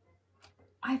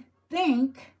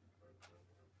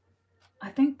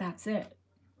think that's it.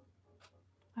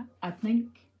 I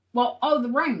think, well, oh, the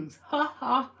rings. Ha,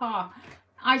 ha, ha.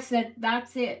 I said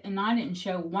that's it, and I didn't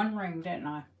show one ring, didn't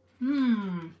I?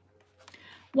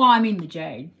 Well, I mean the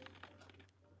jade.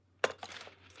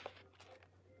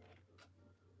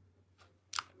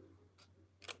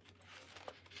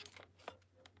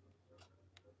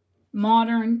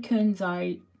 Modern,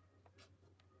 Kunzite,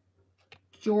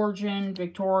 Georgian,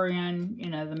 Victorian, you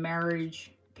know, the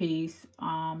marriage piece,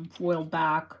 foiled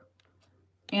back,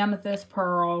 amethyst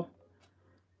pearl,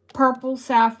 purple,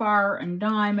 sapphire, and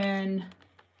diamond,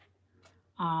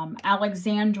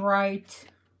 alexandrite,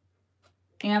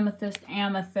 amethyst,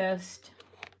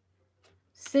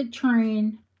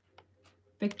 citrine,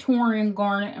 Victorian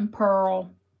garnet and pearl,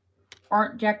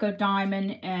 Art Deco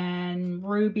diamond and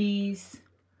rubies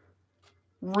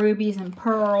and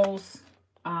pearls,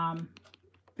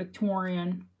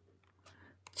 Victorian,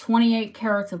 28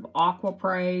 carats of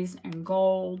aquapraise and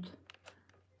gold,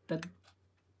 the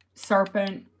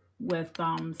serpent with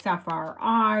sapphire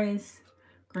eyes,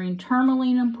 green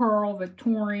tourmaline and pearl,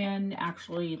 Victorian,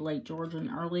 actually late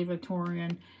Georgian, early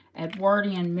Victorian,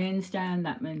 Edwardian moonstone,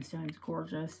 that moonstone's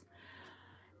gorgeous,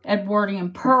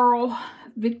 Edwardian pearl,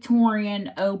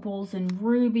 Victorian opals and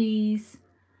rubies,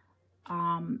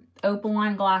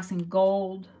 opaline glass and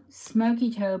gold,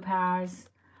 smoky topaz,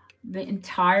 the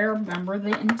entire, remember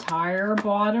the entire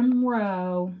bottom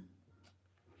row,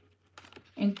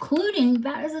 including,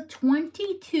 that is a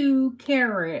 22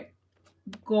 karat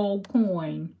gold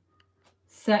coin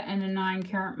set in a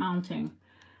 9-carat mounting.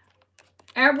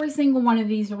 Every single one of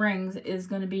these rings is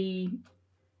going to be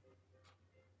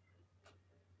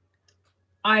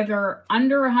either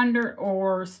under 100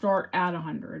 or start at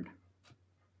 100.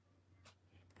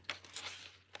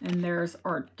 And there's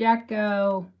Art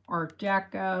Deco,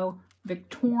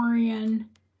 Victorian,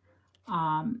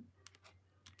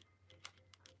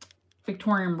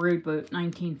 Victorian Rude Boot,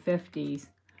 1950s.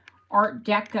 Art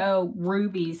Deco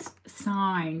rubies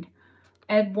signed.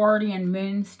 Edwardian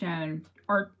moonstone,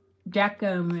 Art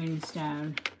Deco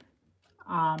moonstone.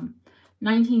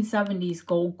 1970s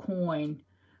gold coin,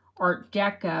 Art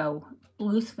Deco,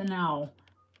 blue spinel,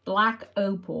 black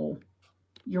opal,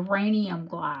 uranium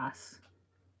glass,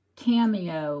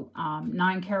 cameo,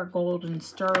 9-carat gold and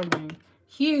sterling,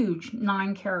 huge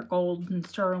 9-carat gold and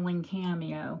sterling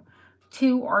cameo,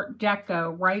 2 Art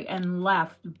Deco right and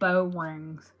left bow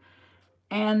rings,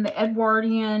 and the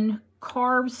Edwardian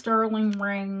carved sterling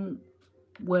ring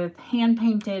with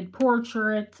hand-painted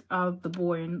portrait of the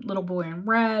boy and little boy in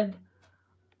red,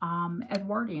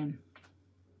 Edwardian.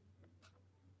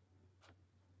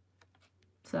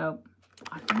 So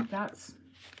I think that's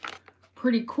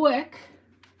pretty quick.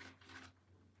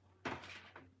 I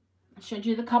showed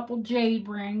you the couple jade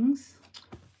rings.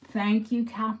 Thank you,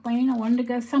 Kathleen. I wanted to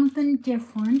go something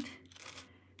different.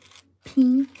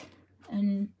 Pink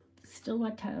and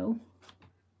stiletto.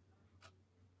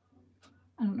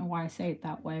 I don't know why I say it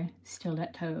that way.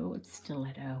 Stiletto, it's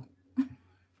stiletto.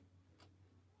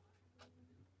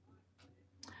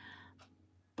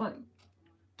 But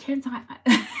kids,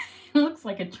 it looks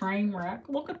like a train wreck.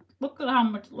 Look at how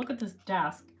much. Look at this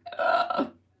desk. I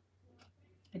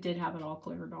did have it all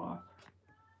cleared off.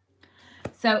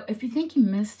 So if you think you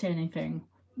missed anything,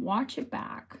 watch it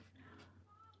back.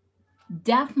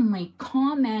 Definitely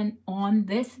comment on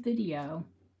this video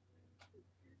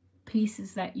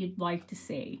pieces that you'd like to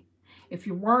see. If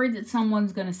you're worried that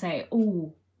someone's going to say,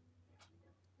 oh,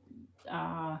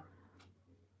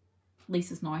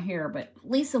 Lisa's not here, but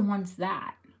Lisa wants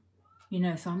that, you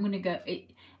know, so I'm going to go.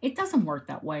 It doesn't work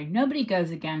that way. Nobody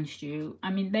goes against you. I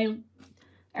mean,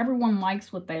 everyone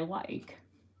likes what they like.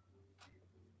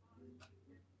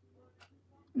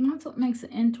 And that's what makes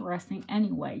it interesting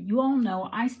anyway. You all know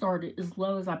I started as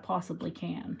low as I possibly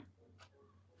can.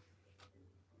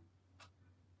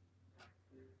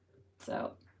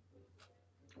 So,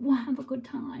 we'll have a good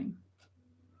time.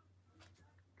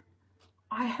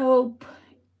 I hope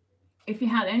if you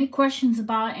had any questions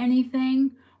about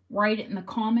anything, write it in the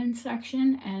comment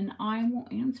section and I will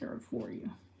answer it for you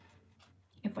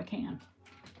if I can.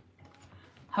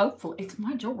 Hopefully, it's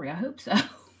my jewelry. I hope so.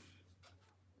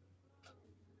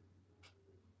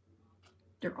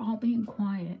 They're all being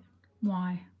quiet.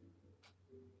 Why?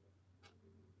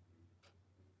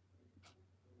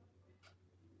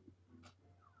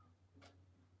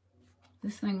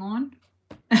 This thing on?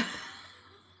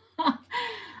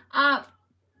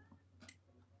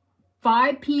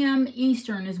 5 p.m.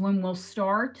 Eastern is when we'll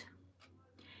start.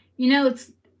 You know,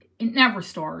 it never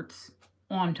starts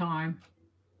on time.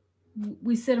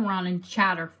 We sit around and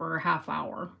chatter for a half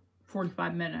hour,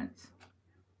 45 minutes.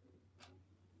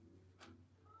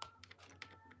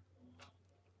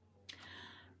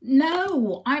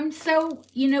 No, I'm so,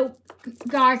 you know,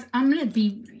 guys, I'm going to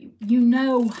be, you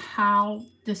know how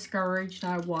discouraged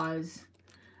I was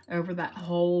over that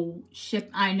whole ship.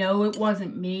 I know it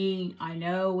wasn't me. I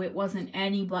know it wasn't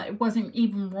anybody. It wasn't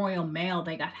even Royal Mail.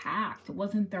 They got hacked. It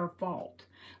wasn't their fault.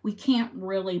 We can't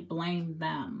really blame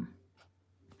them.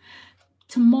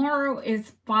 Tomorrow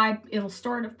is it'll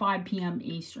start at 5 p.m.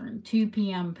 Eastern, 2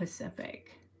 p.m.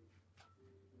 Pacific.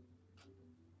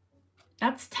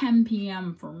 That's 10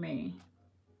 p.m. for me.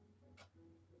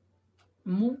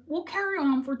 And we'll carry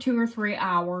on for 2 or 3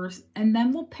 hours, and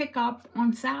then we'll pick up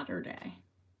on Saturday.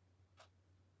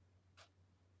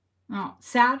 Now,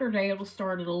 Saturday it'll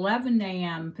start at 11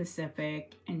 a.m.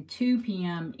 Pacific and 2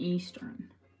 p.m. Eastern.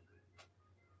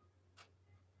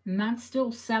 And that's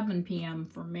still 7 p.m.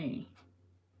 for me.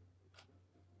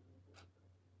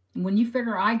 And when you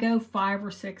figure I go 5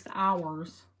 or 6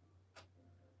 hours,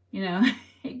 you know,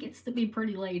 it gets to be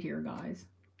pretty late here, guys.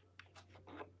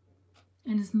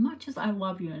 And as much as I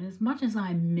love you and as much as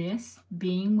I miss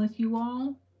being with you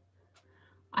all,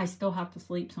 I still have to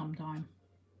sleep sometime.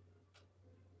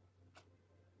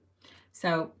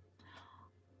 So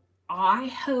I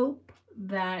hope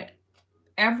that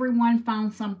everyone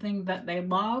found something that they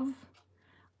love.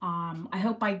 I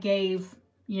hope I gave,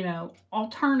 you know,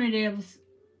 alternatives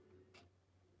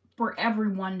for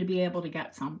everyone to be able to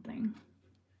get something.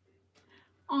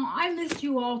 I missed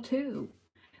you all too.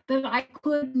 But I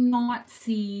could not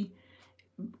see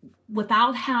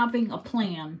without having a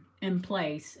plan in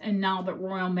place, and now that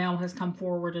Royal Mail has come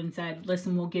forward and said,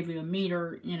 listen, we'll give you a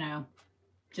meter, you know,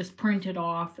 just print it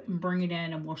off and bring it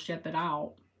in and we'll ship it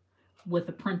out with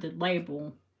a printed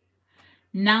label.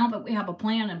 Now that we have a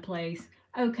plan in place,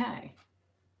 okay.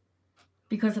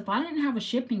 Because if I didn't have a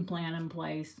shipping plan in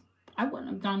place, I wouldn't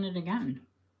have done it again.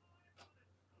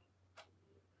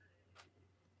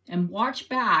 And watch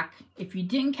back, if you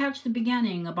didn't catch the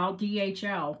beginning about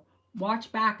DHL,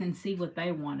 watch back and see what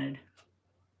they wanted.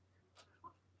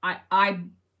 I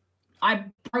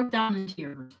broke down in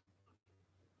tears.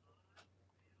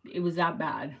 It was that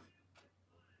bad.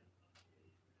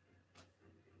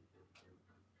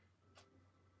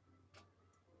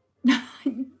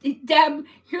 Deb,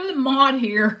 you're the mod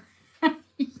here.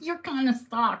 You're kind of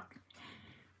stuck.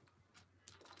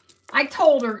 I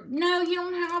told her, no, you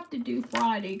don't have to do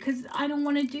Friday because I don't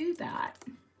want to do that.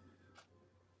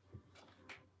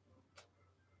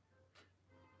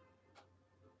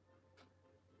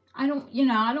 I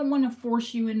don't want to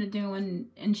force you into doing,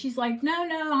 and she's like, no,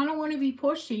 I don't want to be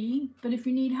pushy, but if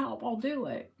you need help, I'll do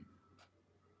it.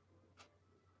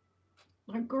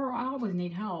 Like, girl, I always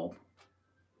need help.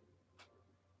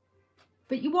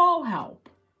 But you all help.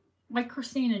 Like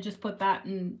Christina just put that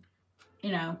in,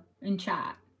 you know, in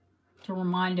chat to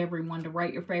remind everyone to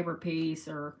write your favorite piece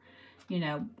or, you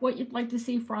know, what you'd like to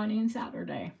see Friday and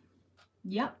Saturday.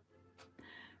 Yep.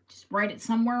 Just write it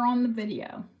somewhere on the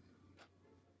video.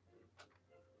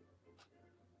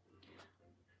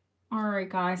 All right,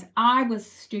 guys. I was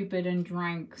stupid and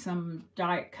drank some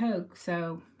Diet Coke,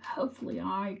 so hopefully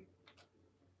I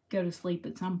go to sleep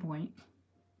at some point.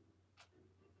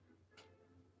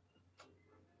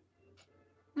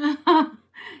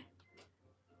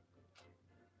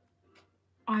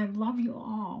 I love you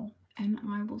all, and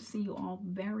I will see you all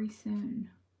very soon.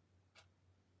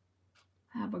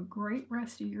 Have a great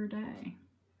rest of your day.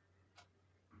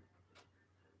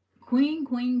 Queen,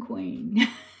 queen, queen.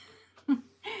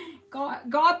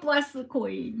 God bless the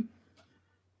queen.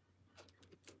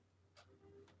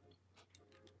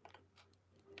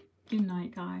 Good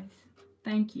night, guys.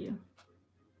 Thank you.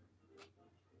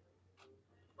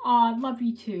 Oh, I love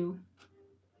you too.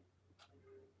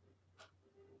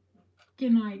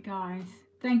 Good night, guys.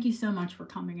 Thank you so much for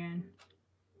coming in.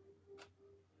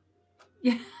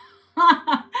 Yeah.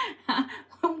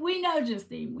 We know,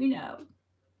 Justine. We know.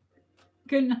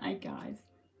 Good night, guys.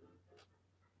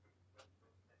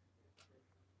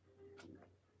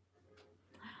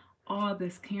 Oh,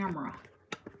 this camera.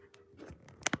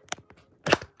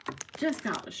 Just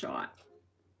got a shot.